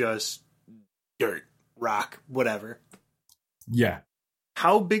are just dirt, rock, whatever. Yeah.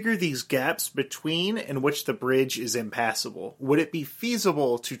 How big are these gaps between in which the bridge is impassable? Would it be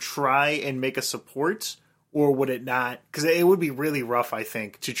feasible to try and make a support, or would it not? Because it would be really rough, I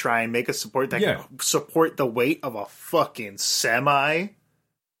think, to try and make a support that can support the weight of a fucking semi.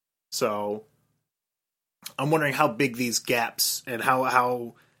 So I'm wondering how big these gaps and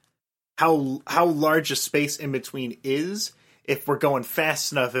how large a space in between is, if we're going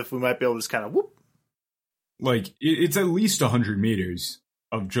fast enough, if we might be able to just kind of whoop. Like, it's at least 100 meters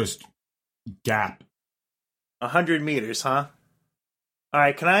of just gap. 100 meters, huh?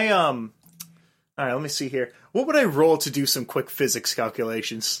 Alright, can I, Alright, let me see here. What would I roll to do some quick physics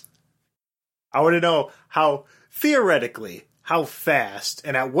calculations? I want to know theoretically, how fast,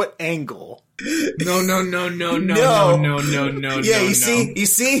 and at what angle. No. Yeah, you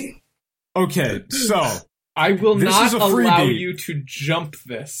see? Okay, so I will this not is a allow freebie. you to jump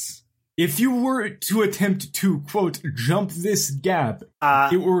this. If you were to attempt to, quote, jump this gap,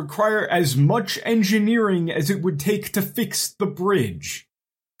 it will require as much engineering as it would take to fix the bridge.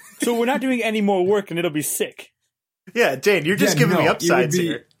 So we're not doing any more work and it'll be sick. Yeah, Dan, you're just giving me upsides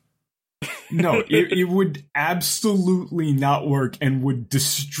here. No, it would absolutely not work and would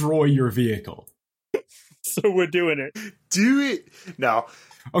destroy your vehicle. So we're doing it. Do it. No.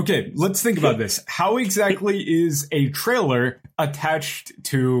 Okay, let's think about this. How exactly is a trailer attached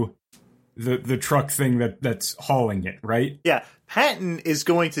to the truck thing that's hauling it, right? Yeah, Patton is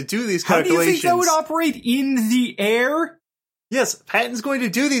going to do these How do calculations. you think that would operate in the air? Yes, Patton's going to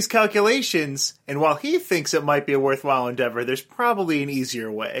do these calculations, and while he thinks it might be a worthwhile endeavor, there's probably an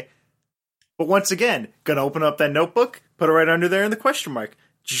easier way. But once again, gonna open up that notebook, put it right under there in the question mark,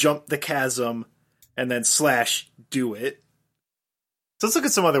 jump the chasm, and then / do it. So let's look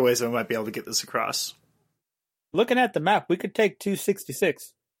at some other ways that we might be able to get this across. Looking at the map, we could take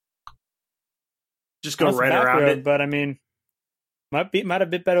 266. Just go That's right back around road, it. But I mean, might have a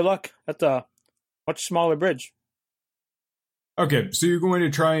bit better luck. That's a much smaller bridge. Okay, so you're going to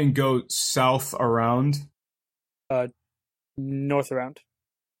try and go south around? North around.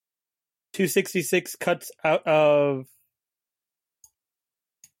 266 cuts out of...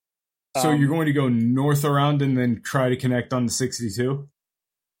 So you're going to go north around and then try to connect on the 62?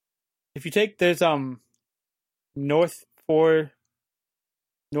 If you take, there's North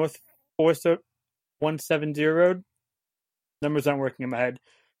 470 road. Numbers aren't working in my head.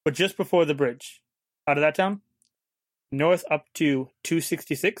 But just before the bridge, out of that town, north up to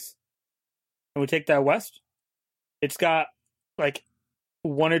 266, and we take that west, it's got like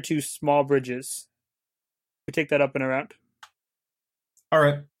one or two small bridges. We take that up and around. All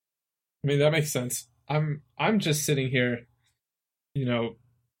right. I mean, that makes sense. I'm just sitting here,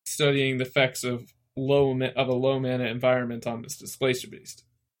 studying the effects of a low mana environment on this Displacer Beast.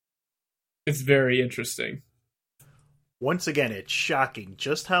 It's very interesting. Once again, it's shocking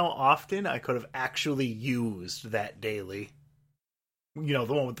just how often I could have actually used that daily. You know,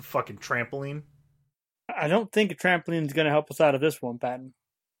 the one with the fucking trampoline. I don't think a trampoline is going to help us out of this one, Patton.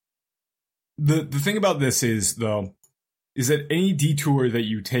 The thing about this is, though, is that any detour that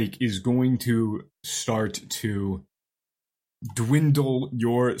you take is going to start to dwindle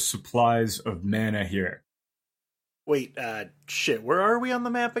your supplies of mana here. Wait, shit, where are we on the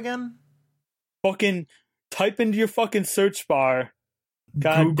map again? Fucking type into your fucking search bar.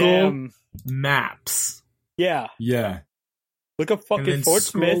 Google Goddamn. Maps. Yeah. Yeah. Look up And fucking then Fort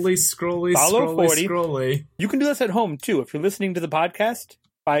Smith. scrolly, follow 40. scrolly. You can do this at home too. If you're listening to the podcast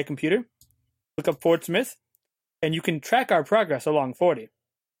by a computer, look up Fort Smith, and you can track our progress along 40.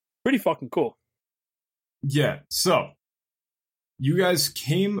 Pretty fucking cool. Yeah, so you guys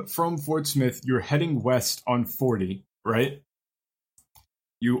came from Fort Smith. You're heading west on 40, right?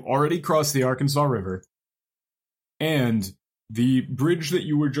 You already crossed the Arkansas River. And the bridge that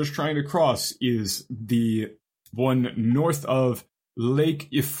you were just trying to cross is the one north of Lake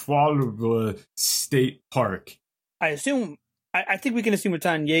Eufaula State Park. I think we can assume it's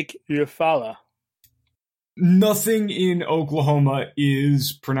on Lake Eufaula. Nothing in Oklahoma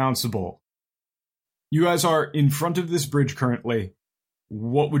is pronounceable. You guys are in front of this bridge currently.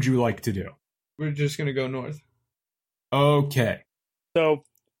 What would you like to do? We're just gonna go north. Okay. So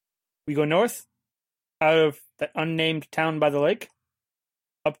we go north out of that unnamed town by the lake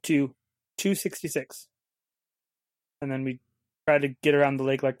up to 266. And then we try to get around the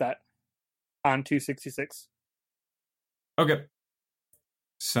lake like that on 266. Okay.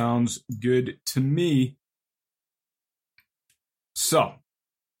 Sounds good to me. So,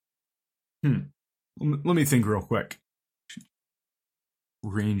 let me think real quick.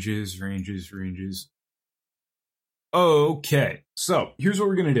 Ranges. Okay, so here's what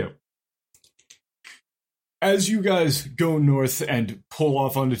we're gonna do. As you guys go north and pull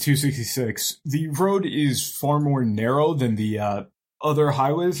off onto 266, the road is far more narrow than the other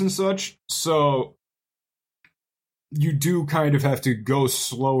highways and such, so you do kind of have to go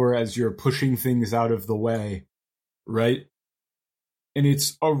slower as you're pushing things out of the way, right? And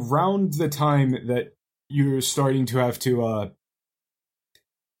it's around the time that you're starting to have to,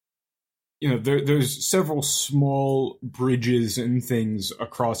 there's several small bridges and things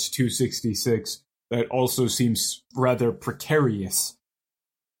across 266 that also seems rather precarious.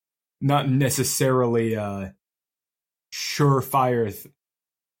 Not necessarily surefire,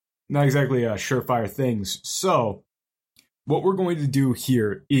 not exactly surefire things. So, what we're going to do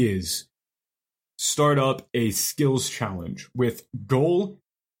here is start up a skills challenge with goal,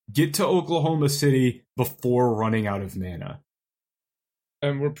 get to Oklahoma City before running out of mana.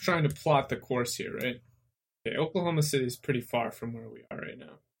 And we're trying to plot the course here, right? Okay, Oklahoma City is pretty far from where we are right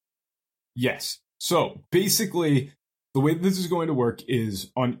now. Yes. So, basically, the way this is going to work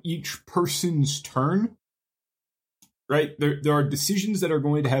is on each person's turn, right? There are decisions that are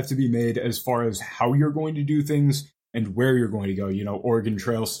going to have to be made as far as how you're going to do things and where you're going to go, Oregon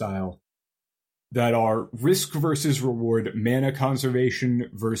Trail style, that are risk versus reward, mana conservation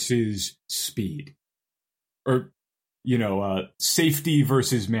versus speed. Or, safety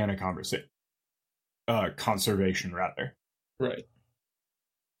versus mana conservation, rather. Right.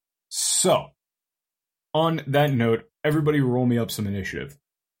 So, on that note, everybody roll me up some initiative.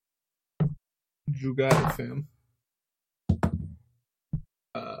 You got it, fam.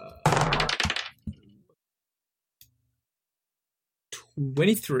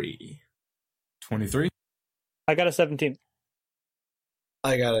 23. 23? I got a 17.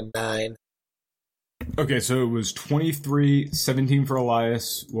 I got a 9. Okay, so it was 23, 17 for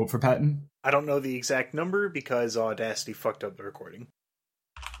Elias. What for Patton? I don't know the exact number because Audacity fucked up the recording.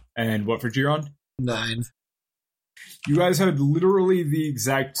 And what for Giron? 9. You guys had literally the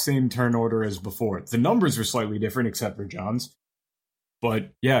exact same turn order as before. The numbers were slightly different except for John's.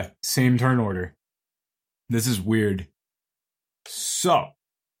 But yeah, same turn order. This is weird. So,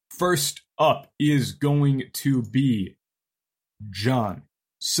 first up is going to be John.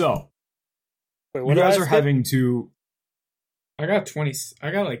 So, Wait, you did guys I are skip? having to... I got 20. I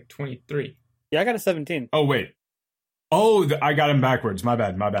got like 23. Yeah, I got a 17. Oh, wait. Oh, I got him backwards. My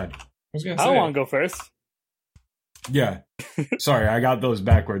bad. I was gonna I say. don't want to go first. Yeah. Sorry, I got those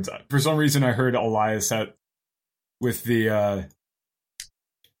backwards. For some reason, I heard Elias with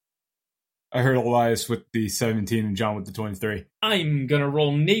the 17 and John with the 23. I'm gonna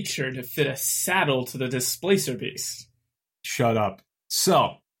roll nature to fit a saddle to the displacer beast. Shut up.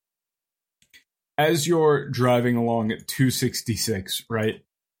 So, as you're driving along at 266, right?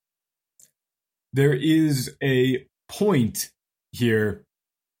 There is a point here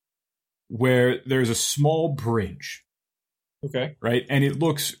where there's a small bridge, Okay. right? And it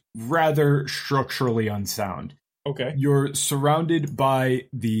looks rather structurally unsound. Okay. You're surrounded by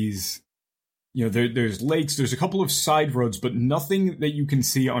these, there's lakes, there's a couple of side roads, but nothing that you can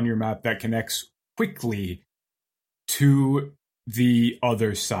see on your map that connects quickly to the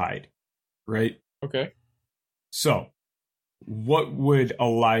other side, right? Okay. So, what would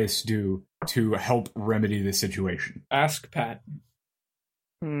Elias do to help remedy the situation? Ask Pat.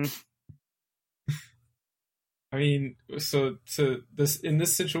 Hmm. I mean, so this in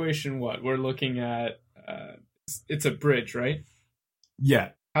this situation, what we're looking at, it's a bridge, right? Yeah.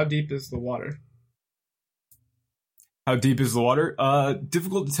 How deep is the water? How deep is the water?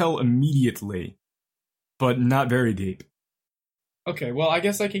 Difficult to tell immediately, but not very deep. Okay, well, I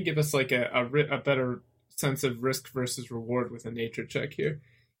guess I can give us like a better sense of risk versus reward with a nature check here,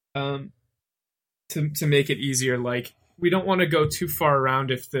 to make it easier. Like, we don't want to go too far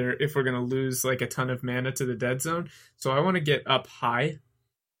around if we're gonna lose like a ton of mana to the dead zone. So I want to get up high,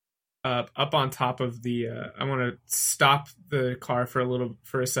 up on top of the. I want to stop the car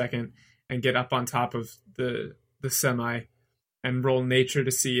for a second and get up on top of the semi and roll nature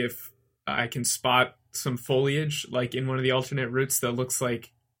to see if I can spot some foliage like in one of the alternate routes that looks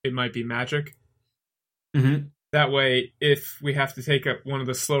like it might be magic. Mm-hmm. That way, if we have to take up one of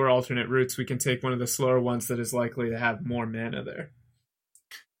the slower alternate routes, we can take one of the slower ones that is likely to have more mana there.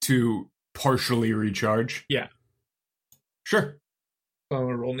 To partially recharge? Yeah. Sure. So I'm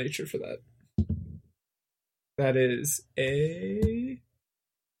going to roll nature for that. That is a...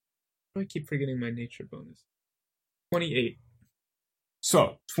 I keep forgetting my nature bonus. 28.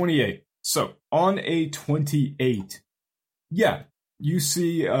 So, 28. So, on a 28, yeah, you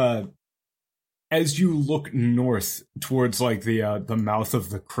see, as you look north towards like the mouth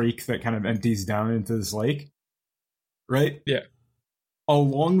of the creek that kind of empties down into this lake, right? Yeah.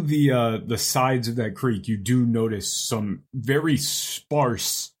 Along the sides of that creek, you do notice some very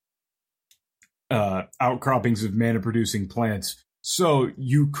sparse outcroppings of mana producing plants. So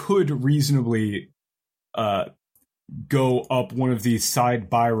you could reasonably go up one of these side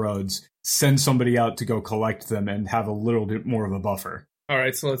byroads, send somebody out to go collect them, and have a little bit more of a buffer. All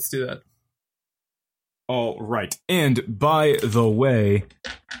right, so let's do that. All right. And by the way,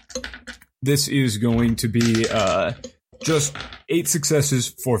 this is going to be just 8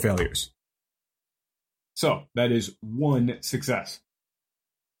 successes, 4 failures. So that is 1 success.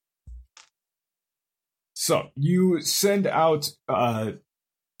 So you send out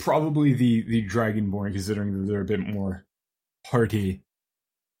probably the Dragonborn, considering that they're a bit more hardy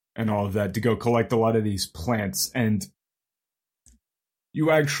and all of that, to go collect a lot of these plants, and you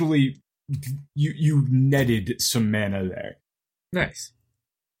actually you netted some mana there. Nice.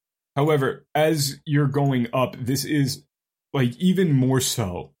 However, as you're going up, this is like even more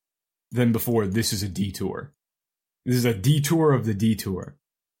so than before. This is a detour. This is a detour of the detour.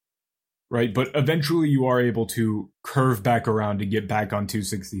 Right, but eventually you are able to curve back around to get back on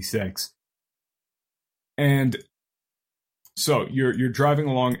 266. And so you're driving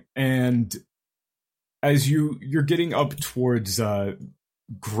along, and as you're getting up towards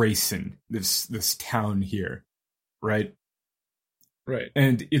Grayson, this town here, right? Right.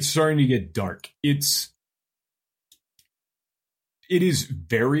 And it's starting to get dark. It is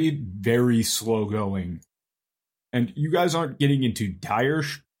very, very slow going. And you guys aren't getting into dire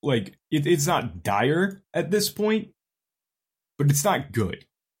it's not dire at this point, but it's not good.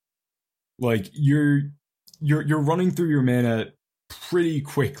 Like you're running through your mana pretty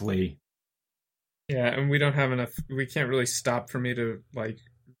quickly. Yeah, and we don't have enough. We can't really stop for me to like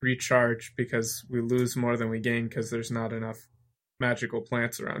recharge because we lose more than we gain because there's not enough magical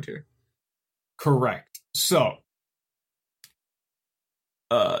plants around here. Correct. So,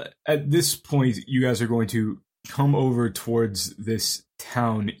 at this point, you guys are going to come over towards this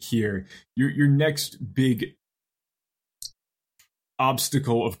town here. Your next big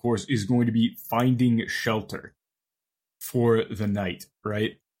obstacle, of course, is going to be finding shelter for the night,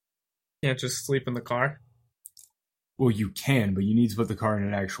 right? Can't just sleep in the car? Well, you can, but you need to put the car in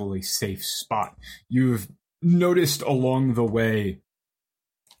an actually safe spot. You've noticed along the way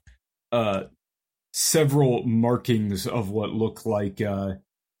several markings of what look like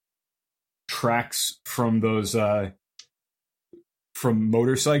tracks from those from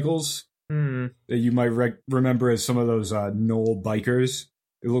motorcycles that you might remember as some of those Knoll bikers.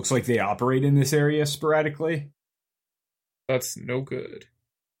 It looks like they operate in this area sporadically. That's no good.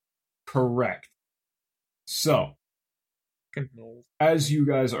 Correct. So, as you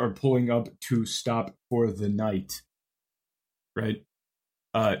guys are pulling up to stop for the night, right?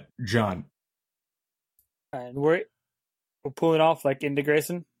 John. And we're pulling off like into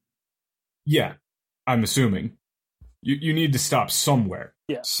Grayson? Yeah, I'm assuming. You need to stop somewhere.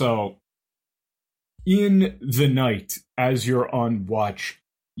 Yeah. So, in the night, as you're on watch,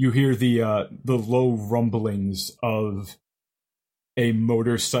 you hear the low rumblings of a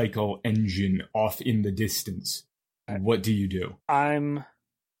motorcycle engine off in the distance. What do you do? I'm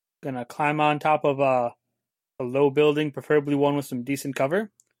gonna climb on top of a low building, preferably one with some decent cover.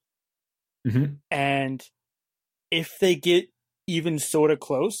 Mm-hmm. And if they get even sort of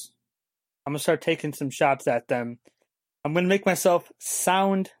close, I'm going to start taking some shots at them. I'm going to make myself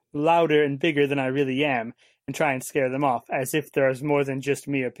sound louder and bigger than I really am and try and scare them off as if there's more than just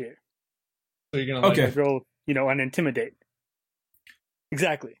me up here. So you're gonna Okay. Roll, and intimidate.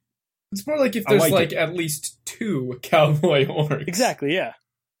 Exactly. It's more like if I there's like it. at least 2 cowboy orcs. Exactly, yeah.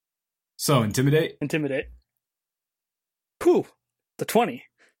 So, intimidate? Intimidate. Whew. The 20.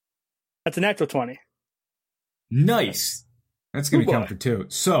 That's a natural 20. Nice. That's going Oh, to count boy. for 2.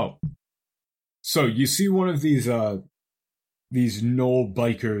 So you see one of these Knoll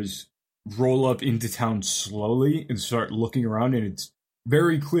bikers roll up into town slowly and start looking around, and it's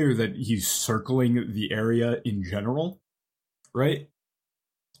very clear that he's circling the area in general, right?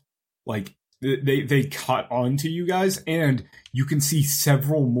 Like they caught on to you guys, and you can see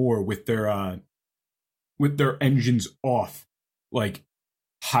several more with their engines off, like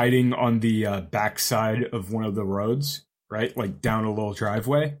hiding on the backside of one of the roads, right? Like down a little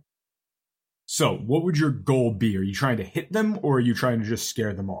driveway. So, what would your goal be? Are you trying to hit them, or are you trying to just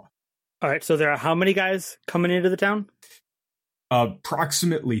scare them off? All right, so there are how many guys coming into the town?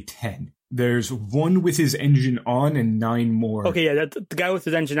 Approximately 10. There's one with his engine on and 9 more. Okay, yeah, the guy with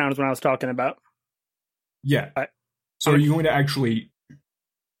his engine on is what I was talking about. Yeah. All right. So, are you going to actually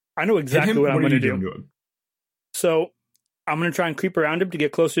I know hit exactly him? what I'm are going you to doing do. to him? So I'm going to try and creep around him to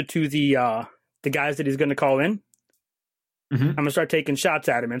get closer to the guys that he's going to call in. Mhm. I'm going to start taking shots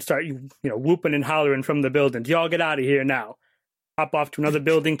at him and start, whooping and hollering from the buildings. Y'all get out of here now. Hop off to another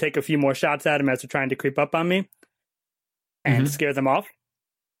building, take a few more shots at him as they're trying to creep up on me and scare them off.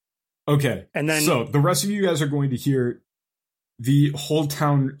 Okay. And then- So, the rest of you guys are going to hear the whole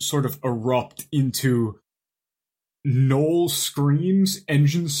town sort of erupt into Knoll screams,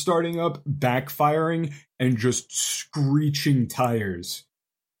 engines starting up, backfiring, and just screeching tires.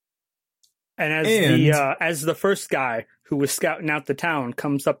 And And- as the first guy who was scouting out the town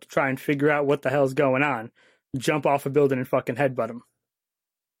comes up to try and figure out what the hell's going on, jump off a building and fucking headbutt him.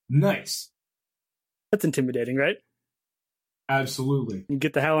 Nice. That's intimidating, right? Absolutely. You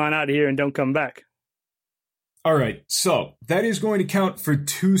get the hell on out of here and don't come back. All right, so that is going to count for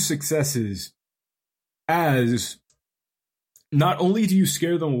 2 successes, as not only do you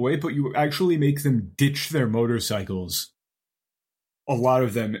scare them away, but you actually make them ditch their motorcycles. A lot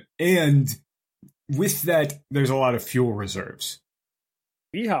of them. And with that, there's a lot of fuel reserves,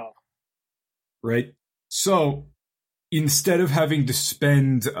 Yeehaw. right? So instead of having to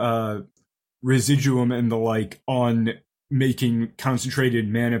spend residuum and the like on making concentrated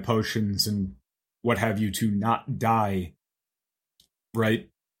mana potions and what have you to not die, right?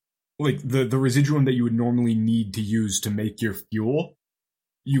 Like the residuum that you would normally need to use to make your fuel,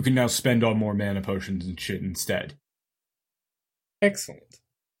 you can now spend on more mana potions and shit instead. Excellent.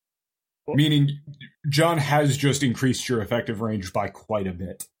 Cool. Meaning, John has just increased your effective range by quite a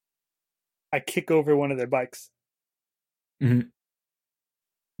bit. I kick over one of their bikes.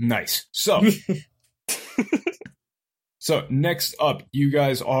 Nice. So, so next up, you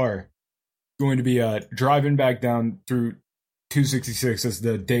guys are going to be driving back down through 266 as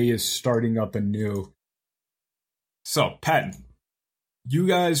the day is starting up anew. So, Patton, you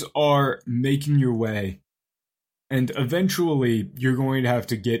guys are making your way, and eventually you're going to have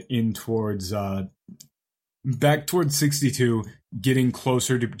to get in towards back towards 62, getting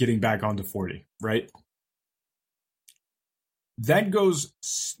closer to getting back onto 40, right? That goes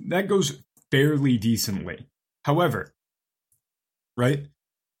fairly decently. However, right,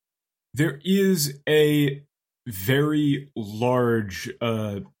 there is a very large,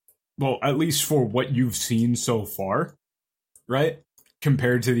 well, at least for what you've seen so far, right,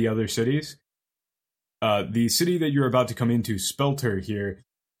 compared to the other cities, the city that you're about to come into, Spelter here,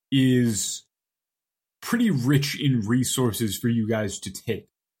 is pretty rich in resources for you guys to take.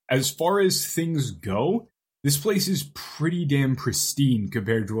 As far as things go, this place is pretty damn pristine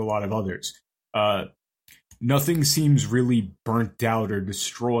compared to a lot of others. Nothing seems really burnt out or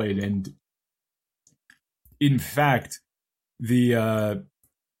destroyed, and in fact, the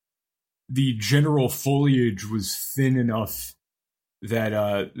general foliage was thin enough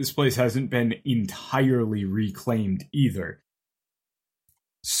that this place hasn't been entirely reclaimed either.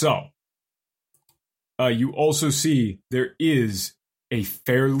 So, you also see there is a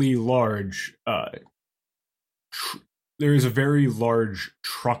fairly large, there is a very large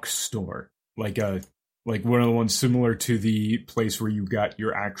truck store, like one of the ones similar to the place where you got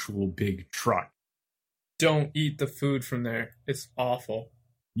your actual big truck. Don't eat the food from there. It's awful.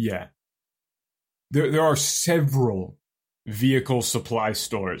 Yeah. There are several vehicle supply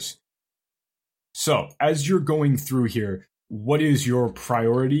stores. So, as you're going through here, what is your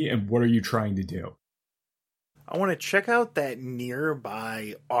priority and what are you trying to do? I want to check out that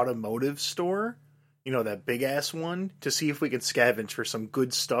nearby automotive store, that big ass one, to see if we can scavenge for some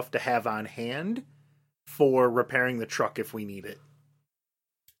good stuff to have on hand for repairing the truck if we need it.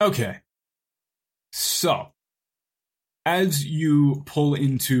 Okay. So, as you pull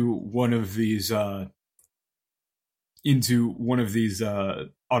into one of these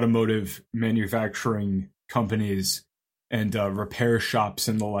automotive manufacturing companies and repair shops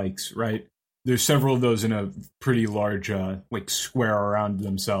and the likes, right? There's several of those in a pretty large square around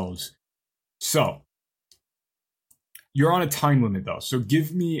themselves. So, you're on a time limit though. So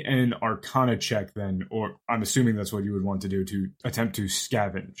give me an Arcana check then, or I'm assuming that's what you would want to do to attempt to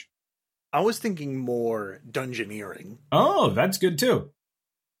scavenge. I was thinking more dungeoneering. Oh, that's good too.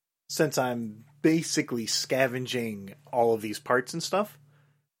 Since I'm basically scavenging all of these parts and stuff.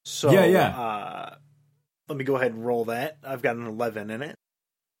 So, yeah. Let me go ahead and roll that. I've got an 11 in it.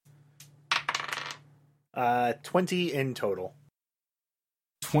 20 in total.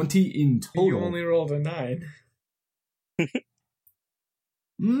 20 in total? You only rolled a 9.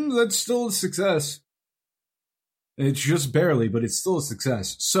 That's still a success. It's just barely, but it's still a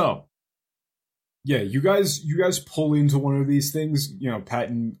success. So, yeah, you guys pull into one of these things.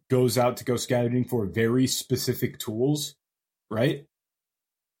 Patton goes out to go scavenging for very specific tools, right?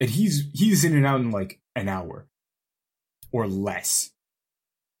 And he's in and out in like an hour or less.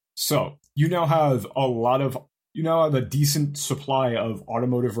 So you now have a decent supply of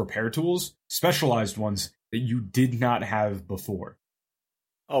automotive repair tools, specialized ones that you did not have before.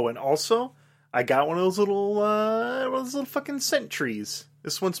 Oh, and also, I got one of those little fucking scent trees.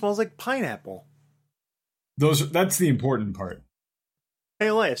 This one smells like pineapple. That's the important part. Hey,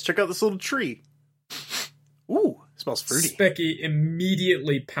 Elias, check out this little tree. Ooh, it smells fruity. Specky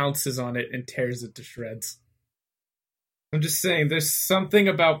immediately pounces on it and tears it to shreds. I'm just saying, there's something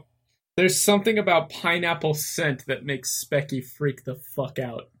about pineapple scent that makes Specky freak the fuck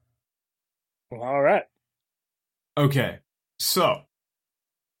out. Well, all right. Okay, so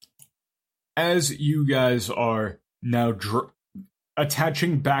as you guys are now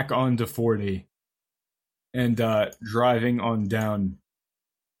attaching back onto 40 and driving on down,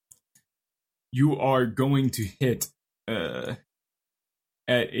 you are going to hit at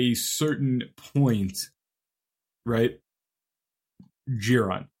a certain point, right?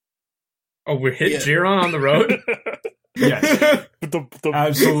 Giron. Oh, we're hitting Giron on the road? Yes.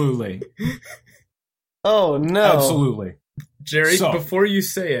 Absolutely. Oh, no. Absolutely. Jerry, before you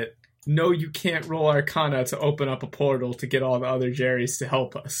say it, no, you can't roll Arcana to open up a portal to get all the other Jerrys to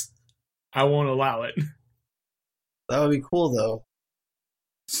help us. I won't allow it. That would be cool, though.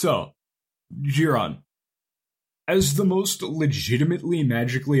 So, Giron, as the most legitimately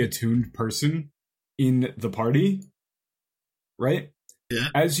magically attuned person in the party, right? Yeah.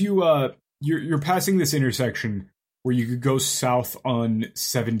 As you're passing this intersection where you could go south on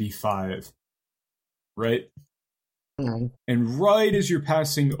 75, right? Mm-hmm. And right as you're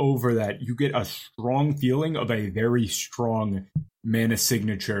passing over that, you get a strong feeling of a very strong mana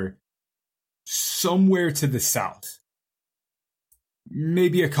signature somewhere to the south.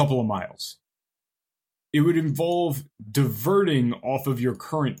 Maybe a couple of miles. It would involve diverting off of your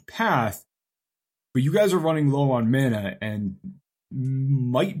current path, but you guys are running low on mana and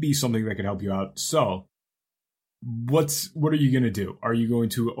might be something that could help you out. So, what are you going to do? Are you going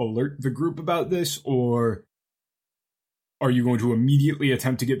to alert the group about this, or are you going to immediately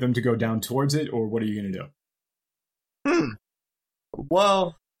attempt to get them to go down towards it, or what are you going to do?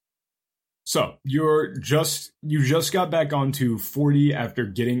 Well, so you just got back onto 40 after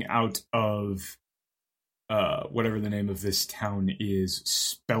getting out of whatever the name of this town is,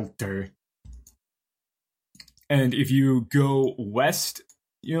 Spelter. And if you go west,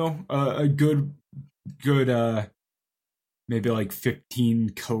 a good maybe like 15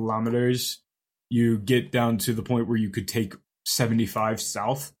 kilometers, you get down to the point where you could take 75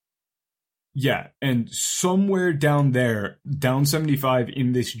 south. Yeah, and somewhere down there, down 75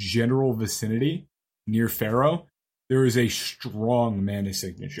 in this general vicinity, near Pharaoh, there is a strong mana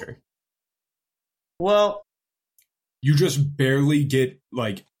signature. Well, you just barely get,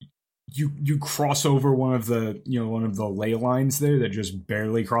 like, you cross over one of the ley lines there that just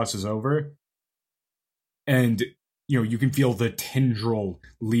barely crosses over. And, you can feel the tendril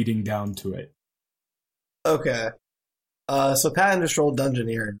leading down to it. Okay. So Patton just rolled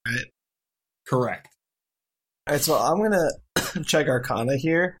Dungeoneering, right? Correct. Alright, so I'm gonna check Arcana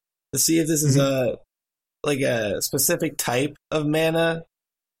here to see if this is a specific type of mana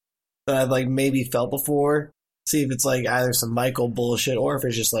that I've maybe felt before. See if it's either some Michael bullshit or if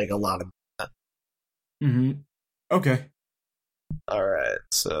it's just a lot of mana. Mm-hmm. Okay. Alright,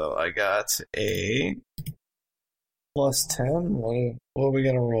 so I got a plus 10? What are we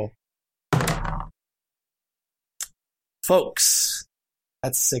going to roll? Folks,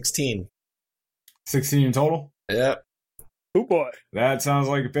 that's 16. 16 in total? Yep. Oh boy. That sounds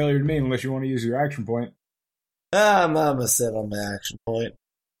like a failure to me, unless you want to use your action point. I'm going to sit on my action point.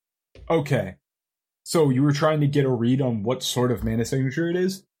 Okay. So you were trying to get a read on what sort of mana signature it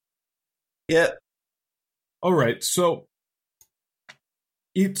is? Yep. Alright, so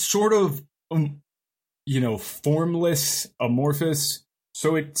it's sort of, formless, amorphous.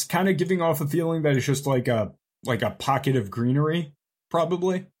 So it's kind of giving off a feeling that it's just like a pocket of greenery,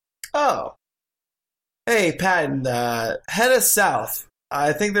 probably. Oh. Hey, Patton, head us south.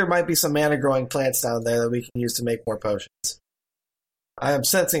 I think there might be some mana-growing plants down there that we can use to make more potions. I am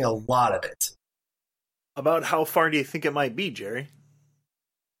sensing a lot of it. About how far do you think it might be, Jerry?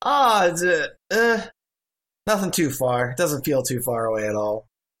 Nothing too far. It doesn't feel too far away at all.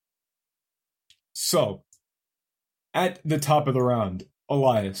 So, at the top of the round,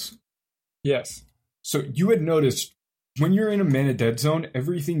 Elias. Yes. So you had noticed when you're in a mana dead zone,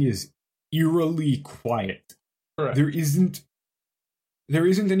 everything is eerily quiet. Correct. There isn't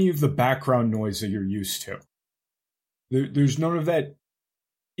any of the background noise that you're used to. There's none of that.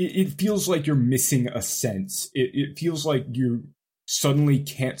 It feels like you're missing a sense. It feels like you suddenly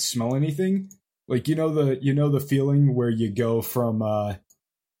can't smell anything. Like the feeling where you go from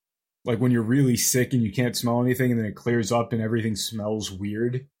like when you're really sick and you can't smell anything and then it clears up and everything smells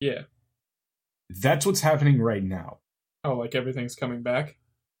weird. Yeah. That's what's happening right now. Oh, like everything's coming back?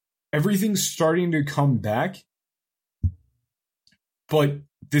 Everything's starting to come back, but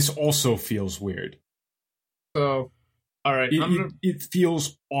this also feels weird. So, all right, it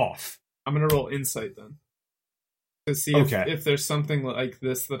feels off. I'm gonna roll insight then to see if there's something like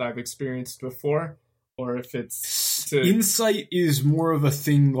this that I've experienced before, or if it's insight is more of a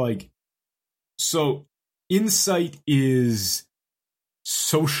thing like. So, insight is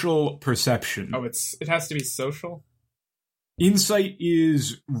social perception. Oh, it has to be social. Insight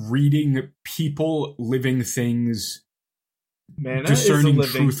is reading people, living things, Mana discerning is a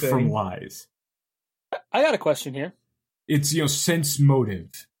living truth thing. from lies. I got a question here. It's sense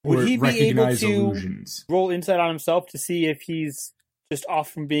motive or Would he be able recognize to illusions. roll insight on himself to see if he's just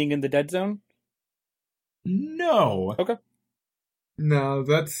off from being in the dead zone? No. Okay. No,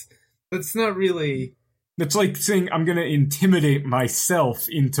 that's not really. That's like saying I'm going to intimidate myself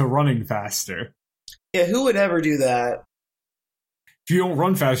into running faster. Yeah, who would ever do that? If you don't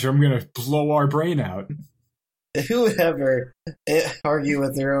run faster, I'm going to blow our brain out. Who would ever argue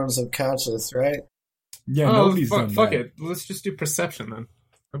with their own subconscious, right? Yeah, nobody's done that. Fuck it. Let's just do perception then.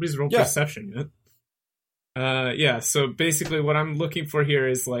 Nobody's rolled perception yet. Yeah, so basically what I'm looking for here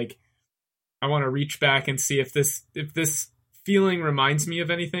is like I want to reach back and see if this feeling reminds me of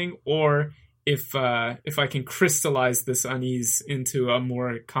anything, or if I can crystallize this unease into a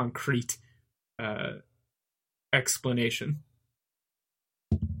more concrete explanation.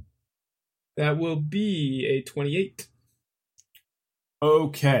 That will be a 28.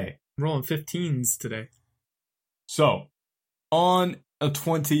 Okay. I'm rolling 15s today. So, on a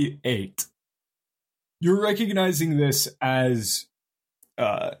 28, you're recognizing this as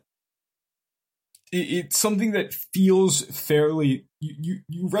it's something that feels fairly.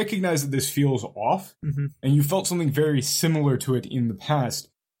 You recognize that this feels off, and you felt something very similar to it in the past.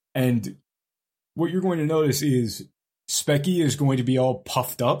 And what you're going to notice is Specky is going to be all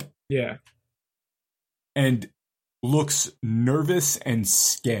puffed up. Yeah. And looks nervous and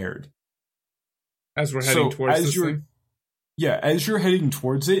scared. As we're heading towards this thing? Yeah, as you're heading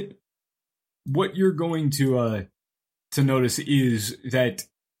towards it, what you're going to notice is that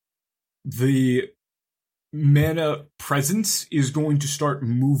the mana presence is going to start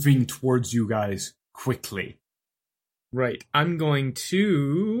moving towards you guys quickly. Right. I'm going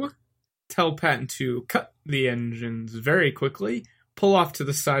to tell Patton to cut the engines very quickly, pull off to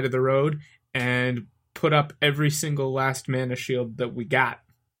the side of the road, and put up every single last mana shield that we got.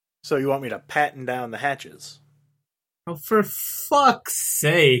 So you want me to patten down the hatches? Oh, for fuck's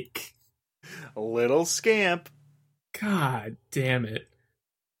sake. A little scamp. God damn it.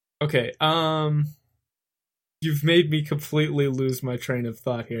 Okay, you've made me completely lose my train of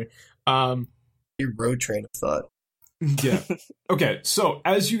thought here. Your road train of thought. Yeah. Okay, so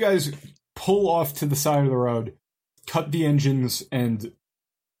as you guys pull off to the side of the road, cut the engines, and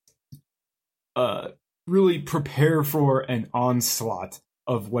really prepare for an onslaught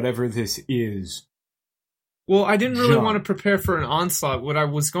of whatever this is. Well, I didn't really John. want to prepare for an onslaught. What I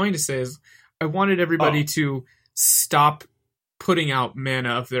was going to say is I wanted everybody to stop putting out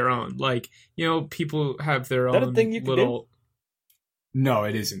mana of their own. Like, people have their Is that own a thing you can little... No,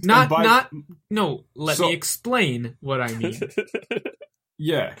 it isn't. No, let So- me explain what I mean.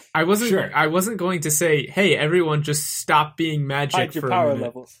 Yeah. I wasn't Sure. I wasn't going to say, hey, everyone just stop being magic Hide your for a power minute.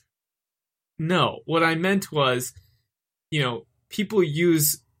 levels. No, what I meant was, people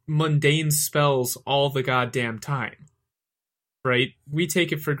use mundane spells all the goddamn time. Right? We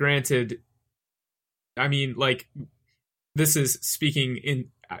take it for granted. I mean, like, this is speaking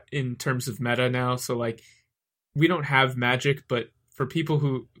in terms of meta now, so like we don't have magic, but for people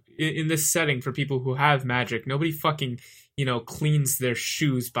who in this setting, for people who have magic, nobody fucking, cleans their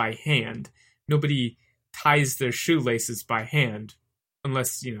shoes by hand. Nobody ties their shoelaces by hand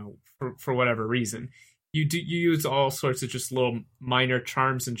unless, for whatever reason. You use all sorts of just little minor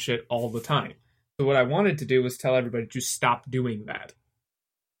charms and shit all the time. So what I wanted to do was tell everybody to stop doing that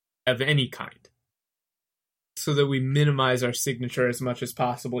of any kind, so that we minimize our signature as much as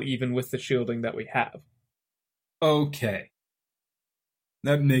possible, even with the shielding that we have. Okay.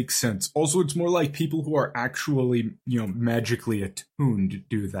 That makes sense. Also, it's more like people who are actually, magically attuned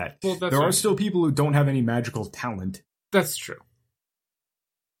do that. Well, that's There are right. still people who don't have any magical talent. That's true.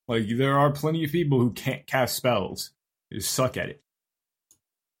 Like, there are plenty of people who can't cast spells. They just suck at it.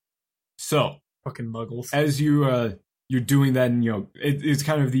 So, Fucking muggles. as you're doing that, and, it's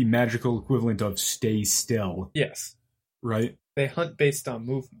kind of the magical equivalent of stay still, Yes. right? They hunt based on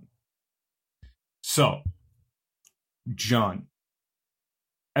movement. So, John,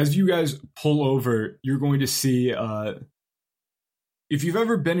 as you guys pull over, you're going to see, if you've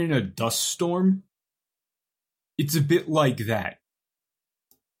ever been in a dust storm, it's a bit like that.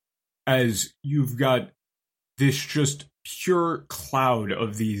 As you've got this just pure cloud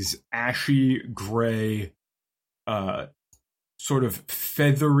of these ashy gray, sort of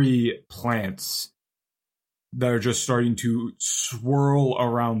feathery plants that are just starting to swirl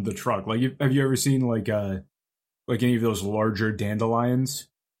around the truck. Like, have you ever seen like any of those larger dandelions,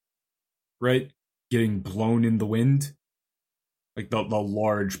 right? Getting blown in the wind, like the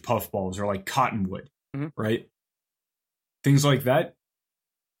large puffballs, or like cottonwood, Mhm. right? Things like that.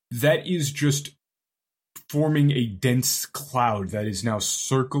 That is just forming a dense cloud that is now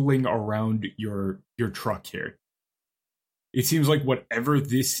circling around your truck here. It seems like whatever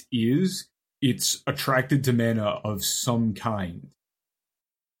this is, it's attracted to mana of some kind.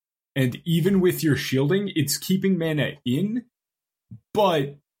 And even with your shielding, it's keeping mana in,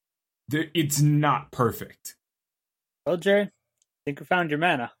 but it's not perfect. Well, Jerry, I think we found your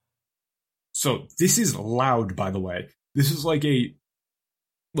mana. So this is loud, by the way. This is like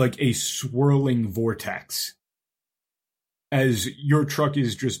a swirling vortex, as your truck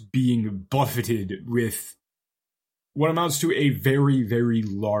is just being buffeted with what amounts to a very, very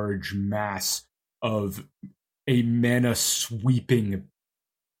large mass of a mana sweeping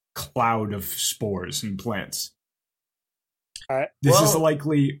cloud of spores and plants. All right. This is Well-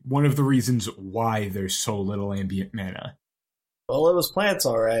 likely one of the reasons why there's so little ambient mana. Well, it was plants,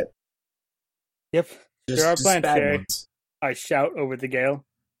 all right. Yep. There are plants, bad Jerry. ones. I shout over the gale.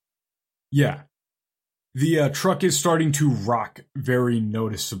 Yeah. The truck is starting to rock very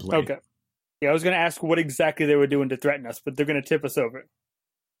noticeably. Okay. Yeah, I was going to ask what exactly they were doing to threaten us, but they're going to tip us over.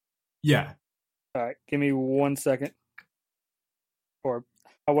 Yeah. All right, give me 1 second. Or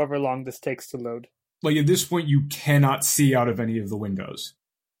however long this takes to load. Like, at this point, you cannot see out of any of the windows.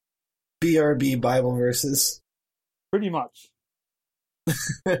 BRB Bible verses. Pretty much.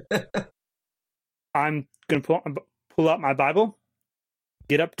 I'm going to pull out my Bible,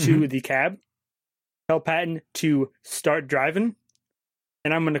 get up to the cab, tell Patton to start driving,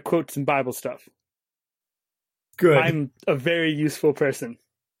 and I'm going to quote some Bible stuff. Good. I'm a very useful person.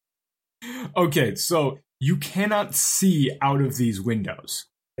 Okay, so you cannot see out of these windows.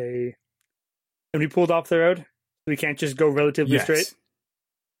 Okay. And we pulled off the road, we can't just go relatively Yes. straight.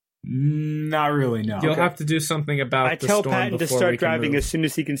 Not really, no. You'll have to do something about I the tell storm Patton to before start we can driving move. as soon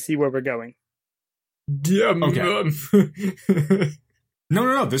as he can see where we're going. Yeah, Okay.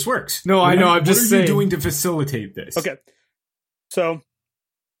 No, this works. No, I know, I'm just What are saying. you doing to facilitate this? Okay. So,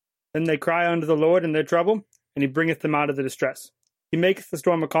 then they cry unto the Lord in their trouble, and he bringeth them out of the distress. He maketh the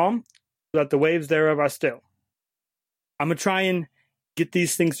storm a calm, so that the waves thereof are still. I'm going to try and get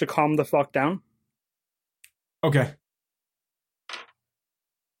these things to calm the fuck down. Okay.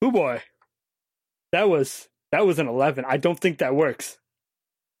 Oh boy. That was an 11. I don't think that works.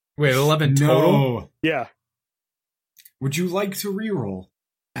 Wait, 11 total? No. Yeah. Would you like to reroll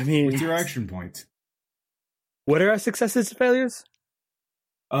I mean, with your action point? what are our successes and failures?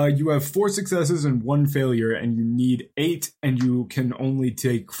 You have 4 successes and 1 failure, and you need 8, and you can only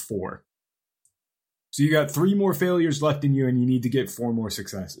take 4. So you got 3 more failures left in you, and you need to get 4 more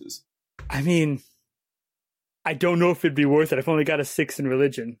successes. I mean, I don't know if it'd be worth it. I've only got a 6 in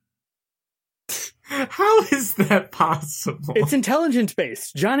religion. How is that possible? It's intelligence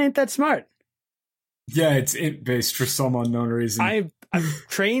based. John ain't that smart. Yeah, it's int based for some unknown reason. I'm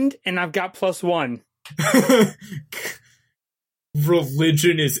trained and I've got +1.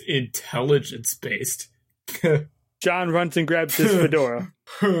 Religion is intelligence based. John runs and grabs his fedora.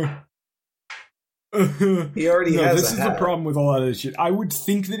 He already has this a is hat. the problem with a lot of this shit. I would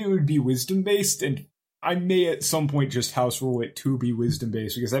think that it would be wisdom based, and I may at some point just house rule it to be wisdom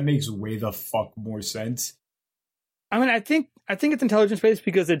based because that makes way the fuck more sense. I mean, I think it's intelligence based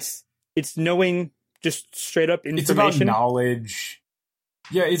because it's knowing just straight up information. It's about knowledge.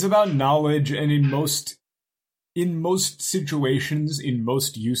 Yeah, it's about knowledge, and in most situations, in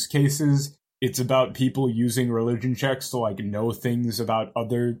most use cases, it's about people using religion checks to like know things about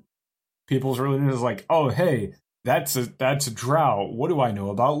other people's religions. Like, oh hey, that's a drow. What do I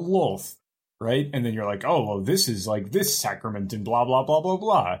know about Lolth? Right? And then you're like, oh well, this is like this sacrament and blah blah blah blah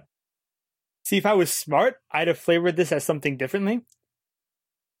blah. See, if I was smart, I'd have flavored this as something differently.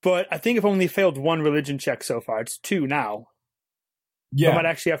 But I think I've only failed 1 religion check so far. It's 2 now. Yeah, I might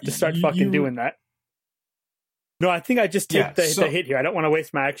actually have to start fucking doing that. No, I think I just take the hit here. I don't want to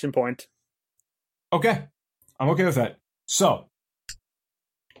waste my action point. Okay. I'm okay with that. So,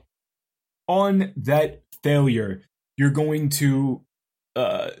 on that failure, you're going to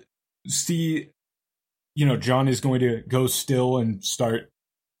see, John is going to go still and start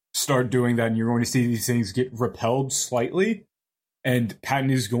doing that, and you're going to see these things get repelled slightly, and Patton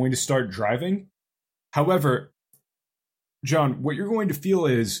is going to start driving. However, John, what you're going to feel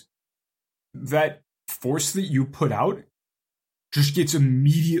is that force that you put out just gets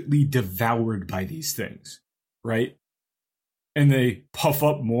immediately devoured by these things, right? And they puff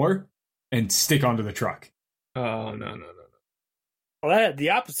up more and stick onto the truck. Oh, no. Well, that had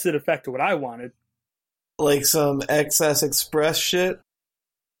the opposite effect of what I wanted. Like some excess express shit?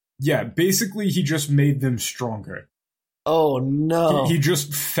 Yeah, basically he just made them stronger. Oh no. He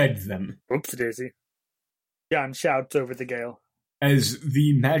just fed them. Oops, daisy. John shouts over the gale. As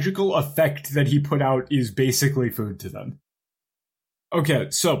the magical effect that he put out is basically food to them. Okay,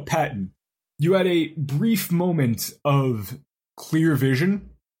 so Patton, you had a brief moment of clear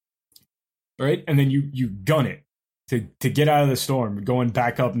vision, right? And then you gun it to get out of the storm, going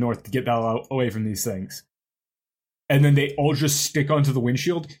back up north to get away from these things. And then they all just stick onto the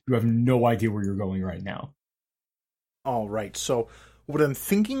windshield. You have no idea where you're going right now. All right, so what I'm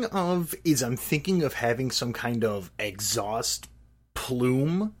thinking of is having some kind of exhaust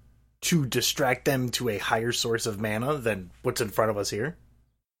plume to distract them to a higher source of mana than what's in front of us here.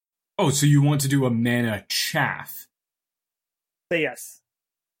 Oh, so you want to do a mana chaff? Say yes.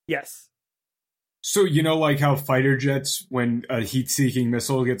 Yes. So like how fighter jets, when a heat-seeking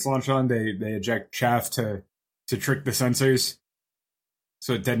missile gets launched on, they eject chaff to trick the sensors,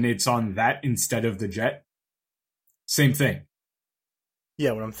 so it detonates on that instead of the jet? Same thing.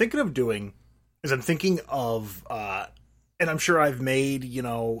 Yeah, what I'm thinking of doing is I'm thinking of, and I'm sure I've made,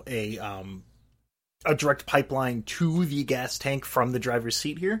 a direct pipeline to the gas tank from the driver's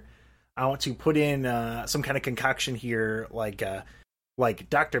seat here. I want to put in some kind of concoction here, like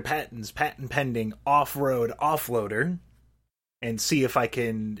Dr. Patton's patent pending off-road offloader, and see if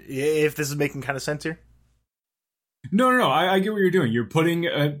this is making kind of sense here. No. I get what you're doing. You're putting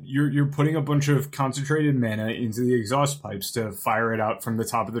you're putting a bunch of concentrated mana into the exhaust pipes to fire it out from the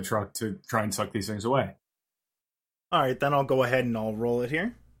top of the truck to try and suck these things away. All right, then I'll go ahead and I'll roll it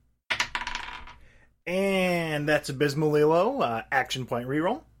here. And that's abysmally low. Action point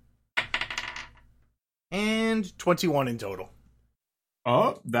reroll. And 21 in total.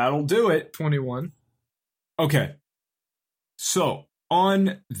 Oh, that'll do it. 21. Okay. So,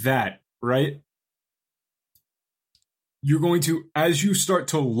 on that, right? You're going to, as you start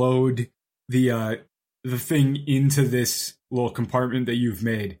to load the thing into this little compartment that you've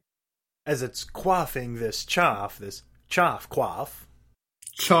made. As it's quaffing this chaff quaff.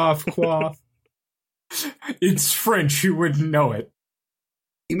 Chaff quaff. It's French, you wouldn't know it.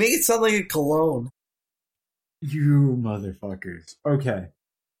 You make it sound like a cologne. You motherfuckers. Okay.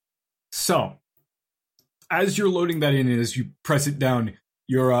 So, as you're loading that in, as you press it down,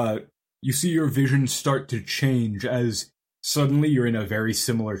 you see your vision start to change as suddenly you're in a very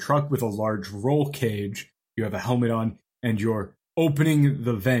similar truck with a large roll cage. You have a helmet on, and you're opening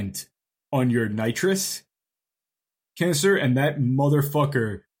the vent on your nitrous canister, and that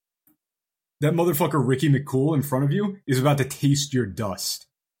motherfucker Ricky McCool in front of you is about to taste your dust.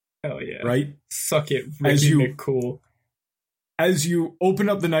 Hell yeah. Right? Suck it, Ricky McCool. As you open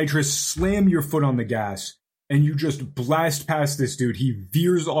up the nitrous, slam your foot on the gas, and you just blast past this dude. He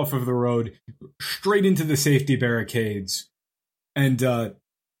veers off of the road straight into the safety barricades. And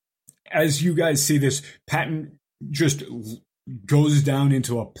as you guys see this, Patton just goes down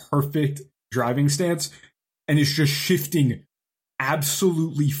into a perfect driving stance and is just shifting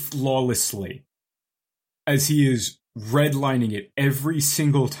absolutely flawlessly as he is redlining it every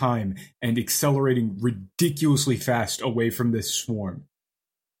single time and accelerating ridiculously fast away from this swarm.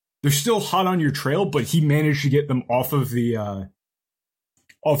 They're still hot on your trail, but he managed to get them off of the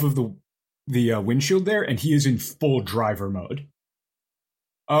windshield there, and he is in full driver mode.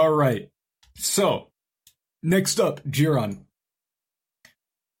 All right. So, next up, Jiran.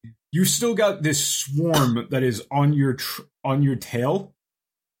 You still got this swarm that is on your tail,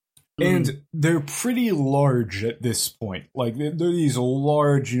 and they're pretty large at this point. Like they're these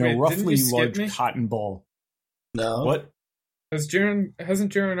large, Wait, roughly didn't you skip me? large cotton ball. No. What?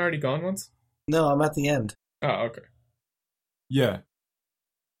 Hasn't Jiren already gone once? No, I'm at the end. Oh, okay. Yeah.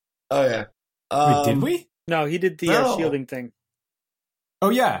 Oh, yeah. Wait, did we? No, he did the No. shielding thing. Oh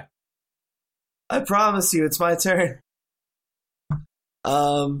yeah. I promise you, it's my turn. Yeah,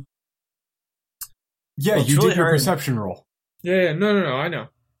 Well, you it's really did your hard. perception roll. Yeah, no, I know.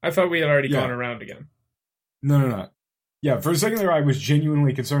 I thought we had already Yeah. gone around again. No. Yeah, for a second there, I was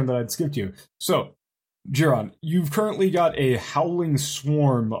genuinely concerned that I'd skipped you. So, Jiran, you've currently got a howling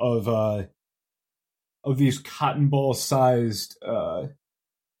swarm of these cotton ball-sized,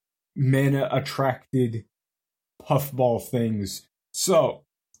 mana-attracted puffball things. So,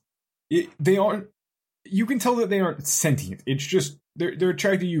 they aren't. You can tell that they aren't sentient. It's just they're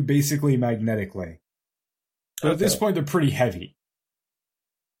attracted to you basically magnetically. But at this Okay. point, they're pretty heavy.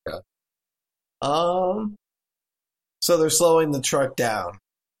 So they're slowing the truck down.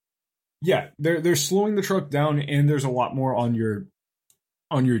 Yeah, they're slowing the truck down, and there's a lot more on your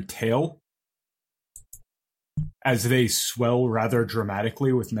tail as they swell rather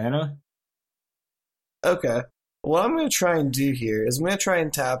dramatically with mana. Okay. What I'm going to try and do here is I'm going to try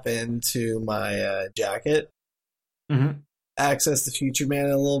and tap into my jacket, Mm-hmm. access the future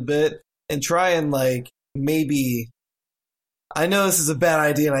mana a little bit, and try and, maybe... I know this is a bad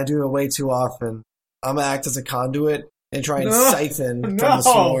idea and I do it way too often. I'm going to act as a conduit and try and No. siphon from No. the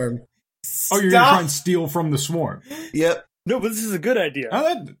swarm. Oh, you're gonna try and steal from the swarm. Yep. No, but this is a good idea.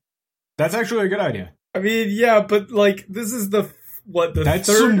 That's actually a good idea. I mean, yeah, but this is the That's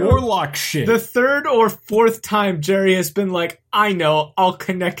third some warlock shit. the third or fourth time Jerry has been like, I know, I'll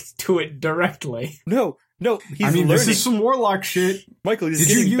connect to it directly. No, he's I mean, learning. this is some warlock shit. Michael, he's Did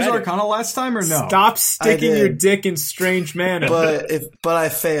you getting use better. Arcana last time or no? Stop sticking I your did. dick in strange mana. But I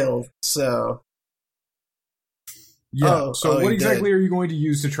failed, so... Yeah. So you what did. exactly are you going to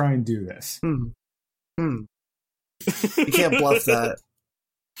use to try and do this? You can't bluff that.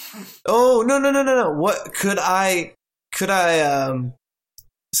 Oh, no. What could I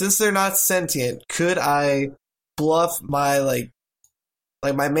since they're not sentient, could I bluff my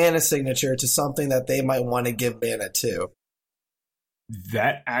my mana signature to something that they might want to give mana to?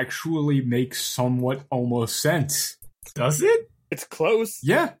 That actually makes somewhat almost sense. Does it? It's close.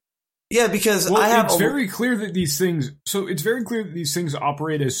 Yeah. Yeah, because Well, I have it's very clear that these things. So it's very clear that these things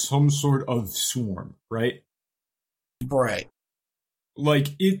operate as some sort of swarm, right? right. Like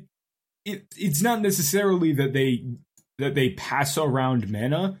it's not necessarily that they pass around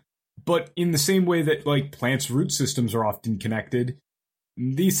mana, but in the same way that like plants' root systems are often connected,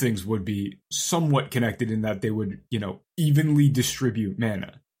 these things would be somewhat connected in that they would, evenly distribute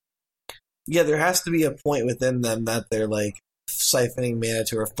mana. Yeah, there has to be a point within them that they're siphoning mana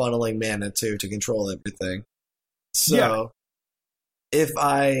to or funneling mana to control everything. So Yeah. if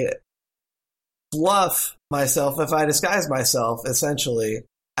I bluff myself, if I disguise myself essentially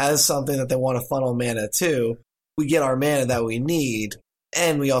as something that they want to funnel mana to, we get our mana that we need,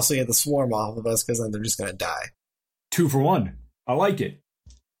 and we also get the swarm off of us because then they're just going to die. 2 for 1. I like it.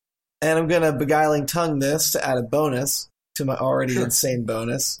 And I'm going to Beguiling Tongue this to add a bonus to my already Sure. insane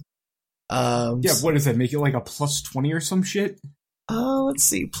bonus. Yeah, what does that make it like a plus 20 or some shit? Let's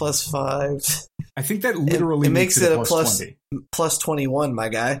see, +5. I think that literally it makes makes it a a plus 20. plus 21, my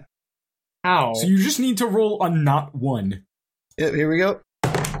guy. How? So you just need to roll a not 1. Yep, here we go.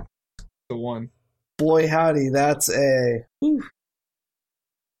 The one. Boy, howdy, that's a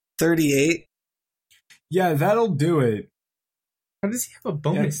 38. Yeah, that'll do it. How does he have a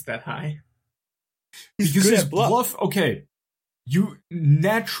bonus that high? He's Because good his at bluff. okay, you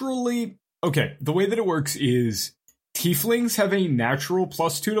naturally, okay, the way that it works is tieflings have a natural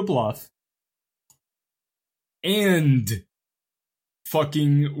 +2 to bluff, and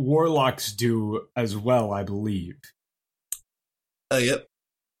fucking warlocks do as well, I believe. Oh, yep.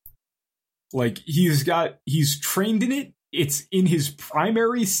 Like, he's trained in it. It's in his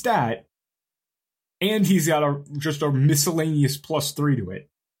primary stat. And he's got just a miscellaneous +3 to it.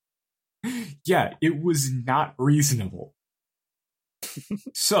 Yeah, it was not reasonable.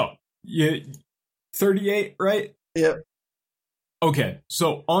 So, yeah, 38, right? Yep. Okay,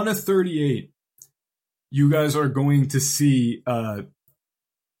 so on a 38, you guys are going to see,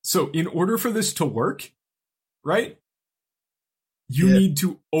 so in order for this to work, right, you need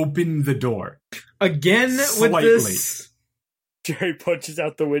to open the door. Again Slightly. with this? Jerry punches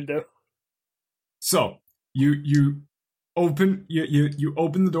out the window. So, you open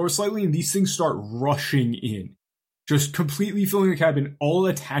the door slightly, and these things start rushing in. Just completely filling the cabin, all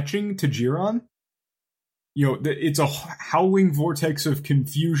attaching to Jiran. You know, it's a howling vortex of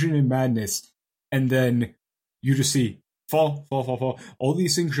confusion and madness. And then you just see fall. All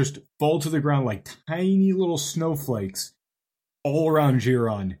these things just fall to the ground like tiny little snowflakes all around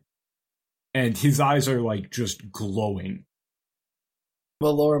Jiran. And his eyes are like just glowing.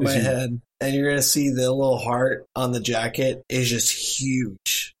 We'll lower my head, and you're going to see the little heart on the jacket is just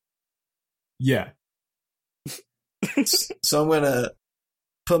huge. Yeah. So I'm going to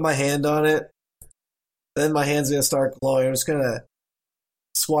put my hand on it. Then my hand's going to start glowing. I'm just going to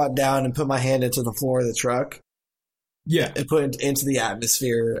squat down and put my hand into the floor of the truck. Yeah. And put it into the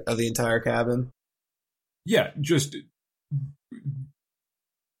atmosphere of the entire cabin. Yeah, just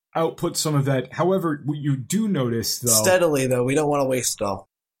output some of that. However, what you do notice, though... Steadily, though. We don't want to waste it all.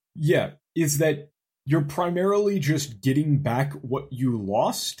 Yeah, is that you're primarily just getting back what you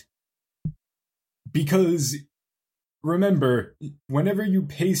lost. Because, remember, whenever you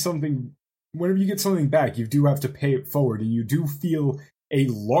get something back, you do have to pay it forward, and you do feel a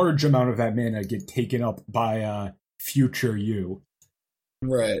large amount of that mana get taken up by future you.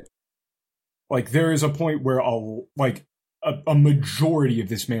 Right. Like, there is a point where a majority of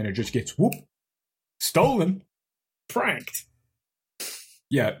this mana just gets, stolen. Pranked.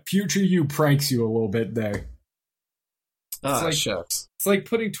 Yeah, future you pranks you a little bit there. Shucks. It's like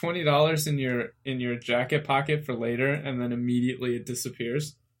putting $20 in your jacket pocket for later, and then immediately it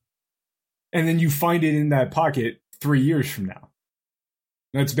disappears. And then you find it in that pocket 3 years from now.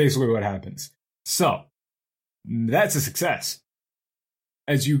 That's basically what happens. So, that's a success.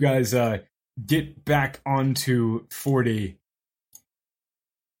 As you guys get back onto 40,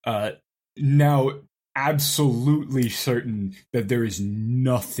 now absolutely certain that there is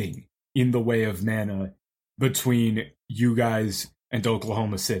nothing in the way of mana between you guys and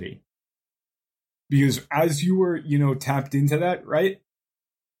Oklahoma City. Because as you were, tapped into that, right?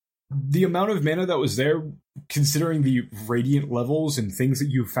 The amount of mana that was there, considering the radiant levels and things that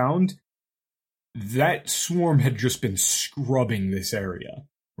you found, that swarm had just been scrubbing this area,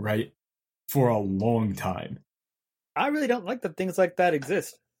 right? For a long time. I really don't like that things like that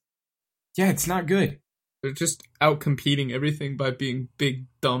exist. Yeah, it's not good. They're just out competing everything by being big,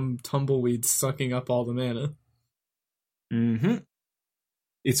 dumb tumbleweeds sucking up all the mana. Mm-hmm.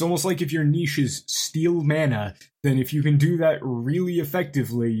 It's almost like if your niche is steal mana, then if you can do that really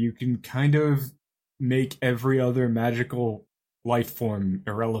effectively, you can kind of make every other magical life form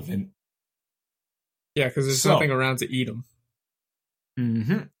irrelevant. Yeah, because there's nothing around to eat them.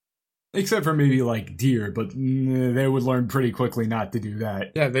 Mm-hmm. Except for maybe like deer, but they would learn pretty quickly not to do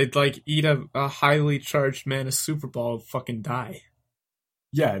that. Yeah, they'd eat a highly charged mana super ball and fucking die.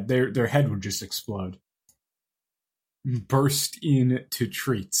 Yeah, their head would just explode. Burst into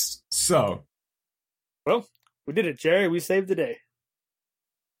treats. So. Well, we did it, Jerry. We saved the day.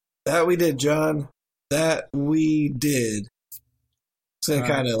 That we did, John. That we did. So I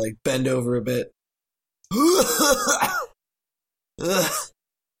kind of bend over a bit.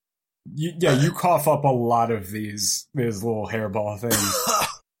 You cough up a lot of these little hairball things.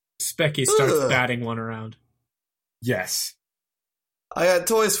 Specky starts batting one around. Yes. I got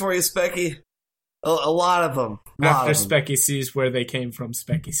toys for you, Specky. A lot of them. After Specky sees where they came from,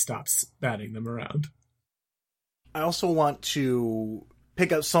 Specky stops batting them around. I also want to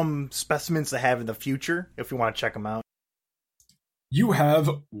pick up some specimens to have in the future, if we want to check them out. You have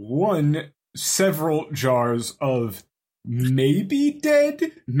several jars of maybe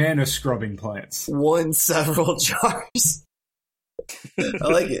dead mana scrubbing plants. Several jars. I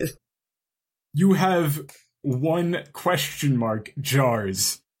like it. You have question mark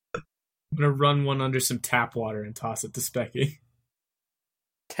jars. I'm gonna run one under some tap water and toss it to Specky.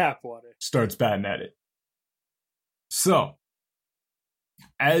 Tap water. Starts batting at it. So,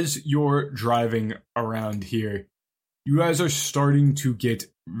 as you're driving around here, you guys are starting to get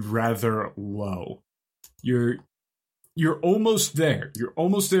rather low. You're almost there. You're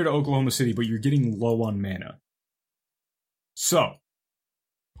almost there to Oklahoma City, but you're getting low on mana. So,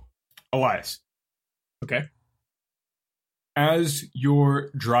 Elias, Okay. as you're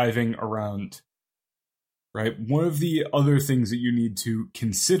driving around, right, one of the other things that you need to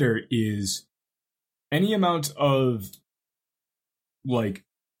consider is any amount of, like,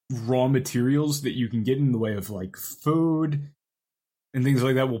 raw materials that you can get in the way of, like, food and things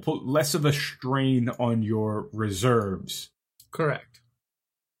like that will put less of a strain on your reserves. Correct.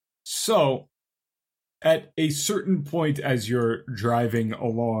 So, at a certain point as you're driving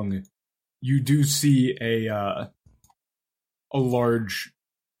along, you do see a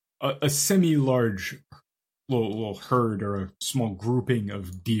semi-large little herd or a small grouping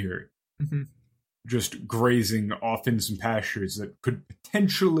of deer Mhm. just grazing off in some pastures that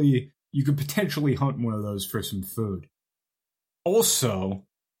you could potentially hunt one of those for some food. Also,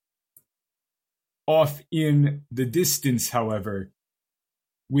 off in the distance, however,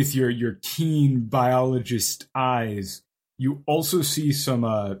 with your keen biologist eyes, you also see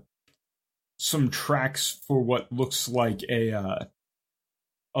some tracks for what looks like a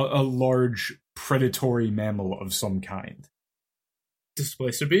large predatory mammal of some kind.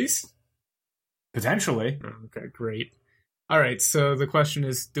 Displacer beast? Potentially. Okay, great. All right, so the question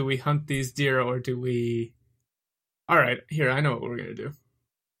is, do we hunt these deer or do we... All right, here, I know what we're going to do.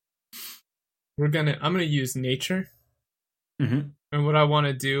 I'm going to use nature. Mm-hmm. And what I want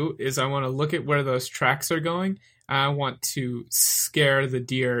to do is I want to look at where those tracks are going. I want to scare the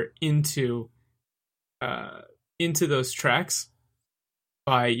deer into those tracks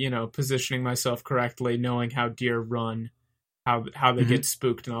by, positioning myself correctly, knowing how deer run, how they get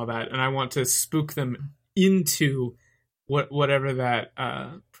spooked and all that. And I want to spook them into whatever that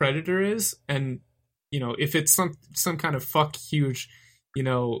predator is. And, if it's some kind of huge,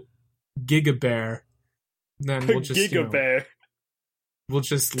 Giga Bear, then we'll just Giga Bear. we'll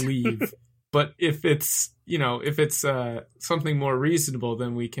just leave. But if it's something more reasonable,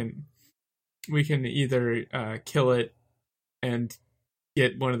 then we can either kill it and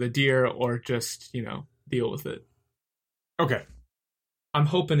get one of the deer, or just deal with it. Okay. I'm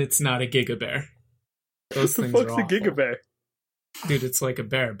hoping it's not a Giga Bear. Those What the things are fuck's a awful. Giga Bear? Dude, it's like a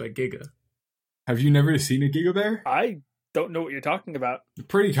bear, but Giga. Have you never seen a Giga Bear? I don't know what you're talking about. They're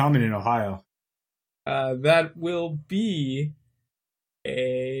pretty common in Ohio. That will be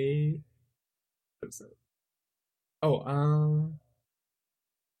a... What is that? Oh,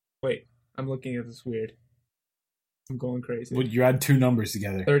 wait. I'm looking at this weird. I'm going crazy. Well, you add two numbers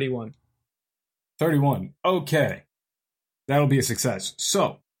together. 31. 31. Okay. That'll be a success.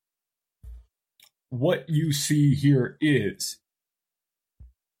 So, what you see here is,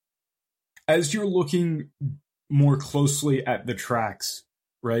 as you're looking more closely at the tracks,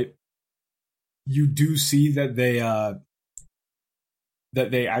 right, you do see that they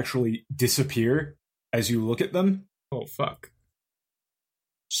actually disappear as you look at them. Oh, fuck.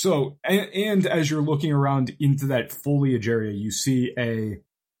 So, and as you're looking around into that foliage area, you see a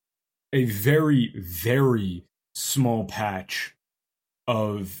very, very small patch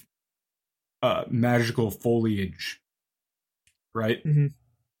of magical foliage, right? Mm-hmm.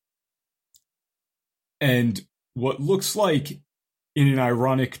 And what looks like, in an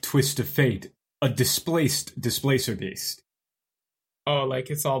ironic twist of fate, a displacer beast. Oh, like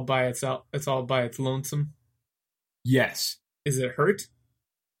it's all by itself. It's all by its lonesome. Yes. Is it hurt?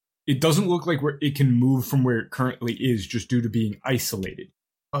 It doesn't look like it can move from where it currently is, just due to being isolated.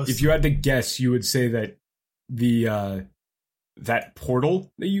 Oh, If you had to guess, you would say that that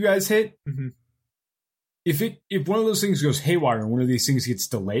portal that you guys hit, Mhm. if one of those things goes haywire and one of these things gets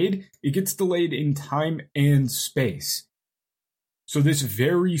delayed, it gets delayed in time and space. So this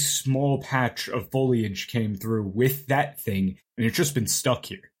very small patch of foliage came through with that thing, and it's just been stuck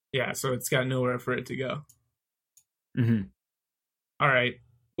here. Yeah, so it's got nowhere for it to go. Mm-hmm. All right.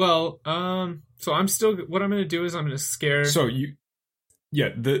 Well, so what I'm going to do is I'm going to scare... So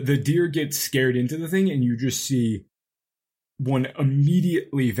the deer gets scared into the thing, and you just see one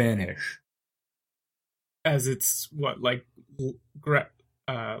immediately vanish. As it's,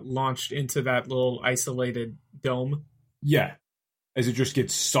 launched into that little isolated dome. Yeah, as it just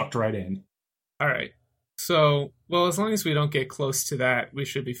gets sucked right in. All right. So, well, as long as we don't get close to that, we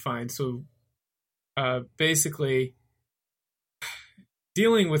should be fine. So, basically,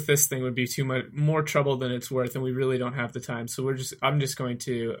 dealing with this thing would be too much more trouble than it's worth, and we really don't have the time. So I'm just going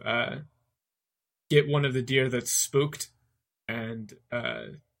to get one of the deer that's spooked, and I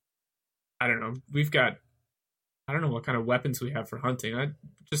don't know. I don't know what kind of weapons we have for hunting. I'd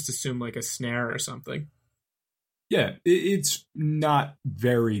just assume like a snare or something. Yeah, it's not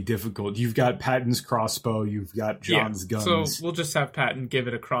very difficult. You've got Patton's crossbow, you've got John's guns. So we'll just have Patton give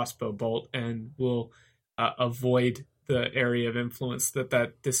it a crossbow bolt, and we'll avoid the area of influence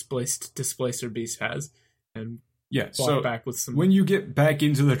that displacer beast has, and Yeah, walk so back with some. when you get back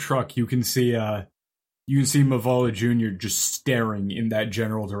into the truck, you can see Mavala Jr. just staring in that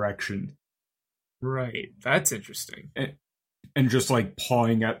general direction Right, that's interesting. and just like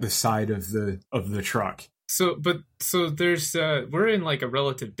pawing at the side of the truck. So there's we're in like a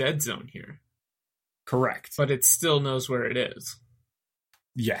relative dead zone here, Correct. but it still knows where it is.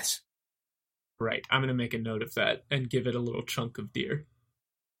 Yes. Right, I'm gonna make a note of that and give it a little chunk of deer.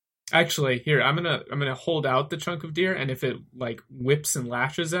 Actually, here I'm gonna hold out the chunk of deer, and if it like whips and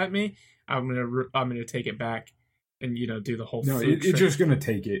lashes at me, I'm gonna take it back and do the whole. No, food it's just gonna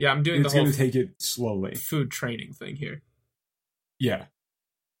take it. Yeah, I'm doing It's the whole gonna take it slowly. food training thing here. Yeah.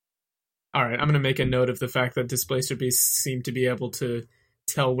 All right, I'm gonna make a note of the fact that displacer beasts seem to be able to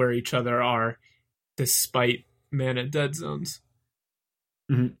tell where each other are, despite mana dead zones.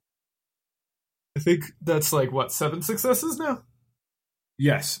 Mhm. I think that's like what 7 successes now.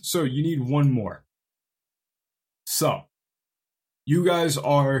 Yes. So you need one more. So you guys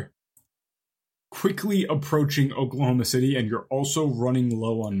are quickly approaching Oklahoma City, and you're also running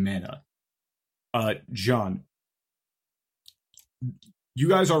low on mana. John, you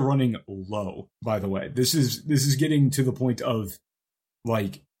guys are running low, by the way. This is getting to the point of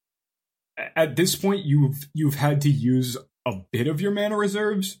like at this point you've had to use a bit of your mana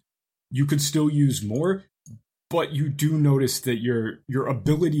reserves. You could still use more, but you do notice that your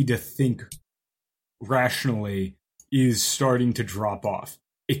ability to think rationally is starting to drop off,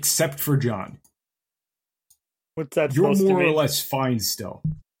 except for John. What's that You're supposed to more or mean? less fine still.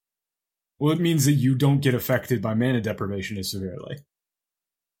 Well, it means that you don't get affected by mana deprivation as severely.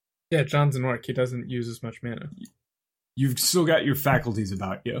 Yeah, John's an orc. He doesn't use as much mana. You've still got your faculties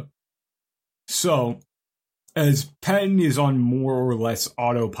about you. So, as Patton is on more or less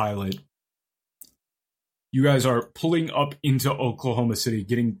autopilot, you guys are pulling up into Oklahoma City,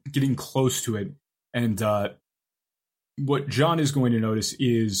 getting close to it, and what John is going to notice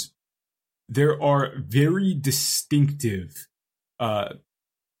is there are very distinctive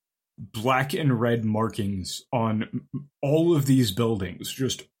black and red markings on all of these buildings.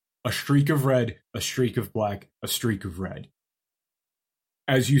 Just a streak of red, a streak of black, a streak of red.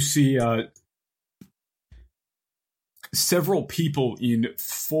 As you see several people in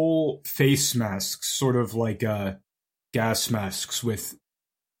full face masks, sort of like gas masks with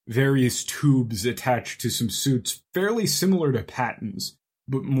various tubes attached to some suits, fairly similar to Patton's,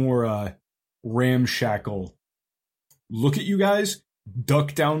 but more ramshackle. Look at you guys,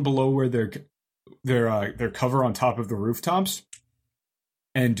 duck down below where their cover on top of the rooftops,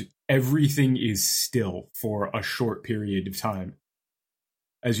 and everything is still for a short period of time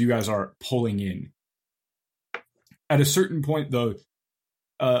as you guys are pulling in. At a certain point, though,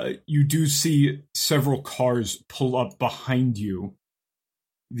 you do see several cars pull up behind you.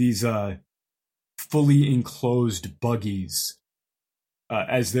 These fully enclosed buggies,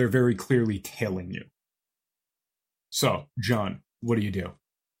 as they're very clearly tailing you. So, John, what do you do?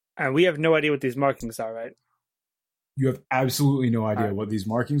 And we have no idea what these markings are, right? You have absolutely no idea Alright. what these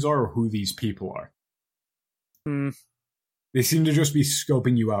markings are or who these people are. Hmm. They seem to just be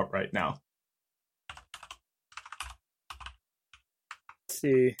scoping you out right now. Let's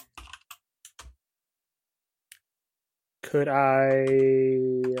see. Could I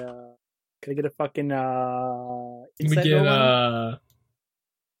get a fucking We insight get roll on it?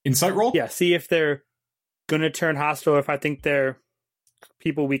 Insight roll? Yeah, see if they're gonna turn hostile or if I think they're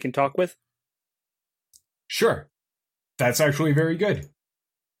people we can talk with. Sure. That's actually very good.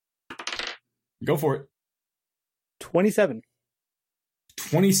 Go for it. 27.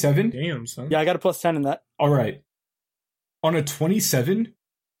 27? Damn, son. Yeah, I got a plus 10 in that. All right. On a 27,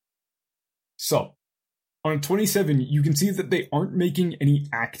 so on a 27, you can see that they aren't making any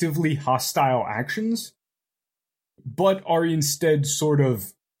actively hostile actions, but are instead sort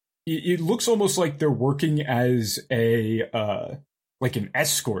of. It looks almost like they're working as like an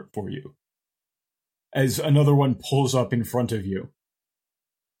escort for you. As another one pulls up in front of you,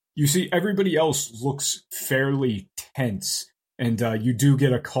 you see everybody else looks fairly tense, and you do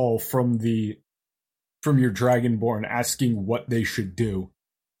get a call from your Dragonborn asking what they should do,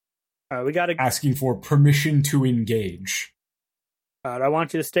 We gotta. asking for permission to engage. I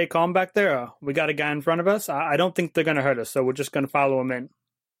want you to stay calm back there. We got a guy in front of us. I don't think they're gonna hurt us, so we're just gonna follow him in.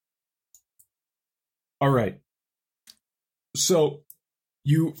 All right. So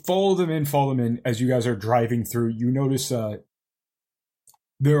you follow them in as you guys are driving through. You notice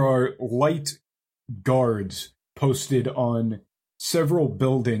there are light guards posted on several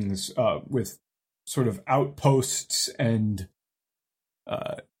buildings with sort of outposts and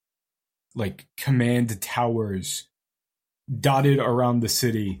like command towers dotted around the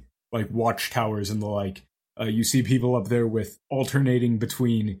city, like watchtowers and the like. You see people up there with alternating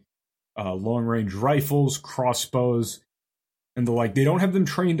between long-range rifles, crossbows, and the like. They don't have them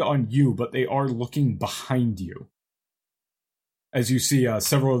trained on you, but they are looking behind you. As you see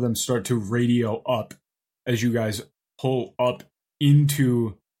several of them start to radio up as you guys pull up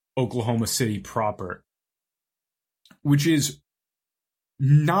into Oklahoma City proper, which is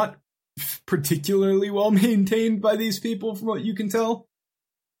not particularly well maintained by these people from what you can tell.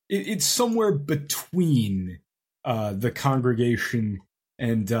 It's somewhere between the congregation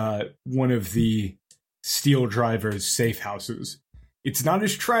and one of the Steel Drivers' safe houses. It's not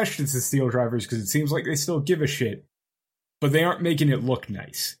as trashed as the Steel Drivers because it seems like they still give a shit, but they aren't making it look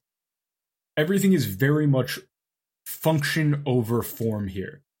nice. Everything is very much function over form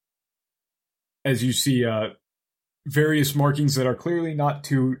here. As you see various markings that are clearly not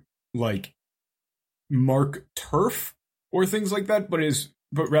to, like, mark turf or things like that,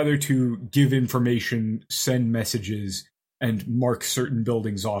 but rather to give information, send messages, and mark certain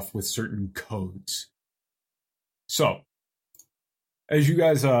buildings off with certain codes. So, as you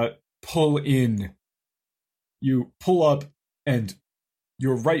guys pull in, you pull up, and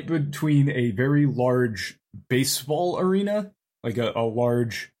you're right between a very large baseball arena, like a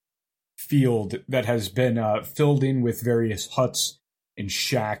large field that has been filled in with various huts and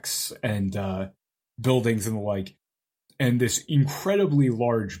shacks and buildings and the like, and this incredibly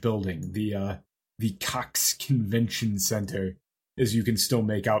large building, the Cox Convention Center, as you can still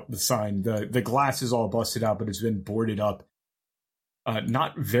make out the sign. The glass is all busted out, but it's been boarded up.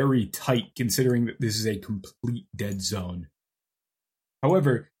 Not very tight, considering that this is a complete dead zone.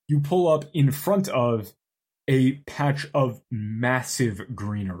 However, you pull up in front of a patch of massive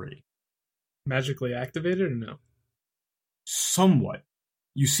greenery. Magically activated or no? Somewhat.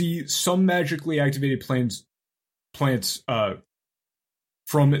 You see some magically activated plants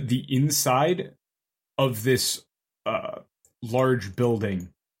from the inside of this large building.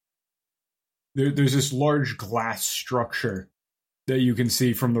 There's this large glass structure that you can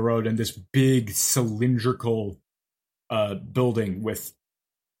see from the road, and this big cylindrical building with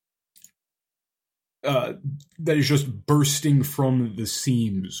that is just bursting from the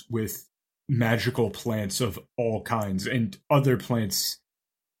seams with magical plants of all kinds and other plants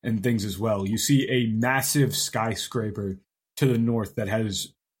and things as well. You see a massive skyscraper to the north that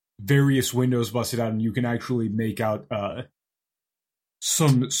has various windows busted out, and you can actually make out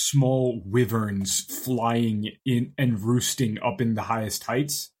some small wyverns flying in and roosting up in the highest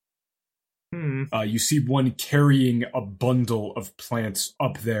heights. You see one carrying a bundle of plants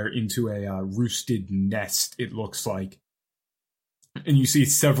up there into a roosted nest, it looks like. And you see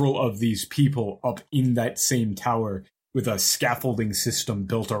several of these people up in that same tower with a scaffolding system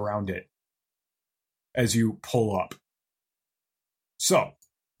built around it as you pull up. So,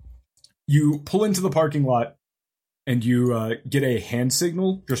 you pull into the parking lot and you get a hand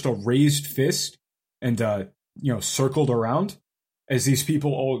signal, just a raised fist, and circled around as these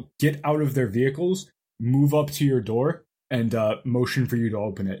people all get out of their vehicles, move up to your door, and motion for you to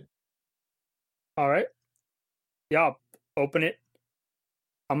open it. All right. Yeah, open it.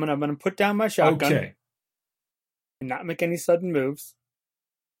 I'm gonna put down my shotgun. Okay. And not make any sudden moves.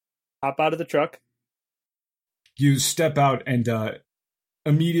 Hop out of the truck. You step out, and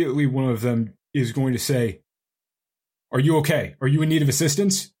immediately one of them is going to say, "Are you okay? Are you in need of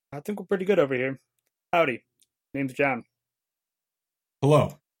assistance?" I think we're pretty good over here. Howdy. Name's John.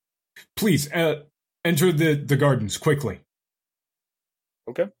 Hello. Please, enter the gardens, quickly.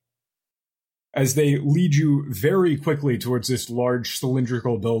 Okay. As they lead you very quickly towards this large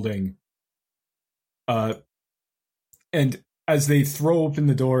cylindrical building. And as they throw open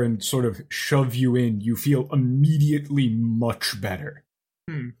the door and sort of shove you in, you feel immediately much better.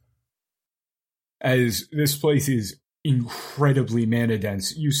 As this place is incredibly mana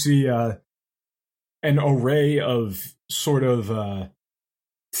dense. You see an array of sort of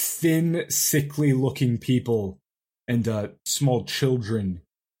thin, sickly-looking people and small children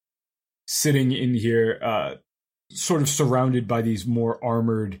sitting in here, sort of surrounded by these more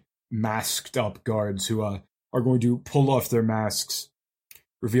armored, masked-up guards who are going to pull off their masks,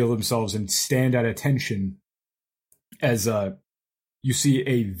 reveal themselves, and stand at attention as you see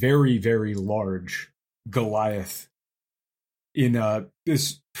a very, very large Goliath in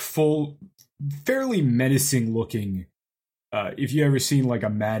this full, fairly menacing-looking. If you ever seen like a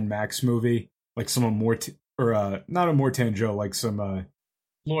Mad Max movie, like some not a Mortan Joe, like some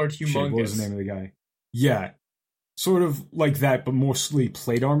Lord Humongous. What was the name of the guy? Yeah, sort of like that, but mostly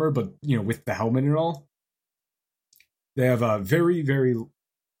plate armor, but with the helmet and all. They have very, very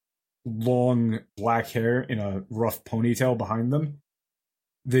long black hair in a rough ponytail behind them.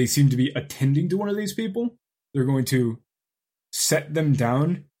 They seem to be attending to one of these people. They're going to set them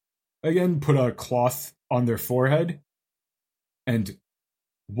down again, put a cloth on their forehead, and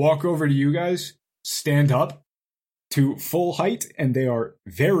walk over to you guys, stand up to full height, and they are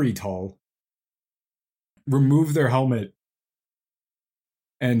very tall. Remove their helmet,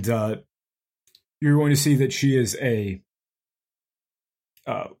 and you're going to see that she is a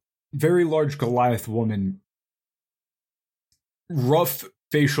very large Goliath woman. Rough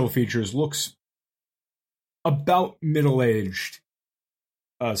facial features, looks about middle-aged.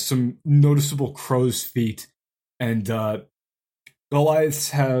 Some noticeable crow's feet, and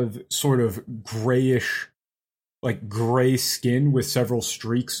Goliaths have sort of grayish, like gray skin with several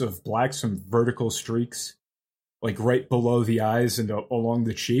streaks of black, some vertical streaks, like right below the eyes and along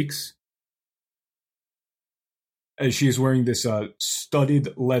the cheeks. As she is wearing this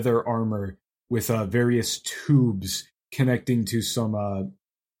studded leather armor with various tubes connecting to some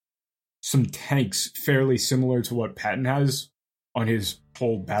tanks fairly similar to what Patton has on his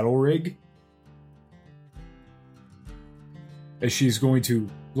whole battle rig. As she's going to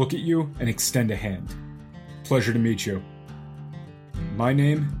look at you and extend a hand. Pleasure to meet you. My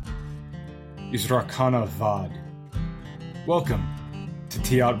name is Rakana Vad. Welcome to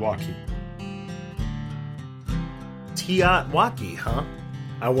Tiatwaki. Tiatwaki, huh?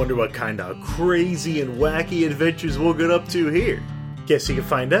 I wonder what kind of crazy and wacky adventures we'll get up to here. Guess you can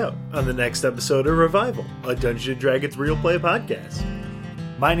find out on the next episode of Revival, a Dungeons & Dragons Real Play podcast.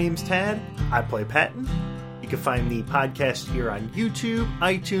 My name's Tad. I play Patton. You can find the podcast here on YouTube,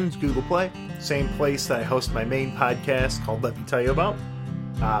 iTunes, Google Play. Same place that I host my main podcast called Let Me Tell You About.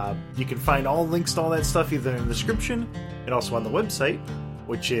 You can find all links to all that stuff either in the description and also on the website,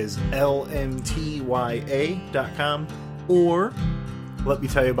 which is lmtya.com or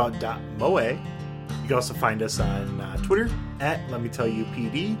letmetellyyouabout.moe. You can also find us on Twitter at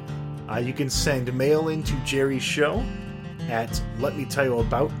LetMeTellYouPD. You can send mail into Jerry's show at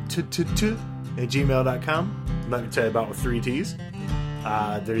letmetellyyouabout@gmail.com. Let me tell you about with 3 T's.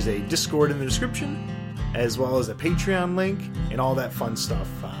 There's a Discord in the description, as well as a Patreon link and all that fun stuff.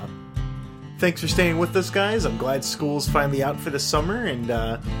 Thanks for staying with us, guys. I'm glad school's finally out for the summer, and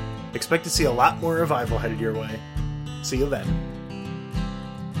expect to see a lot more Revival headed your way. See you then.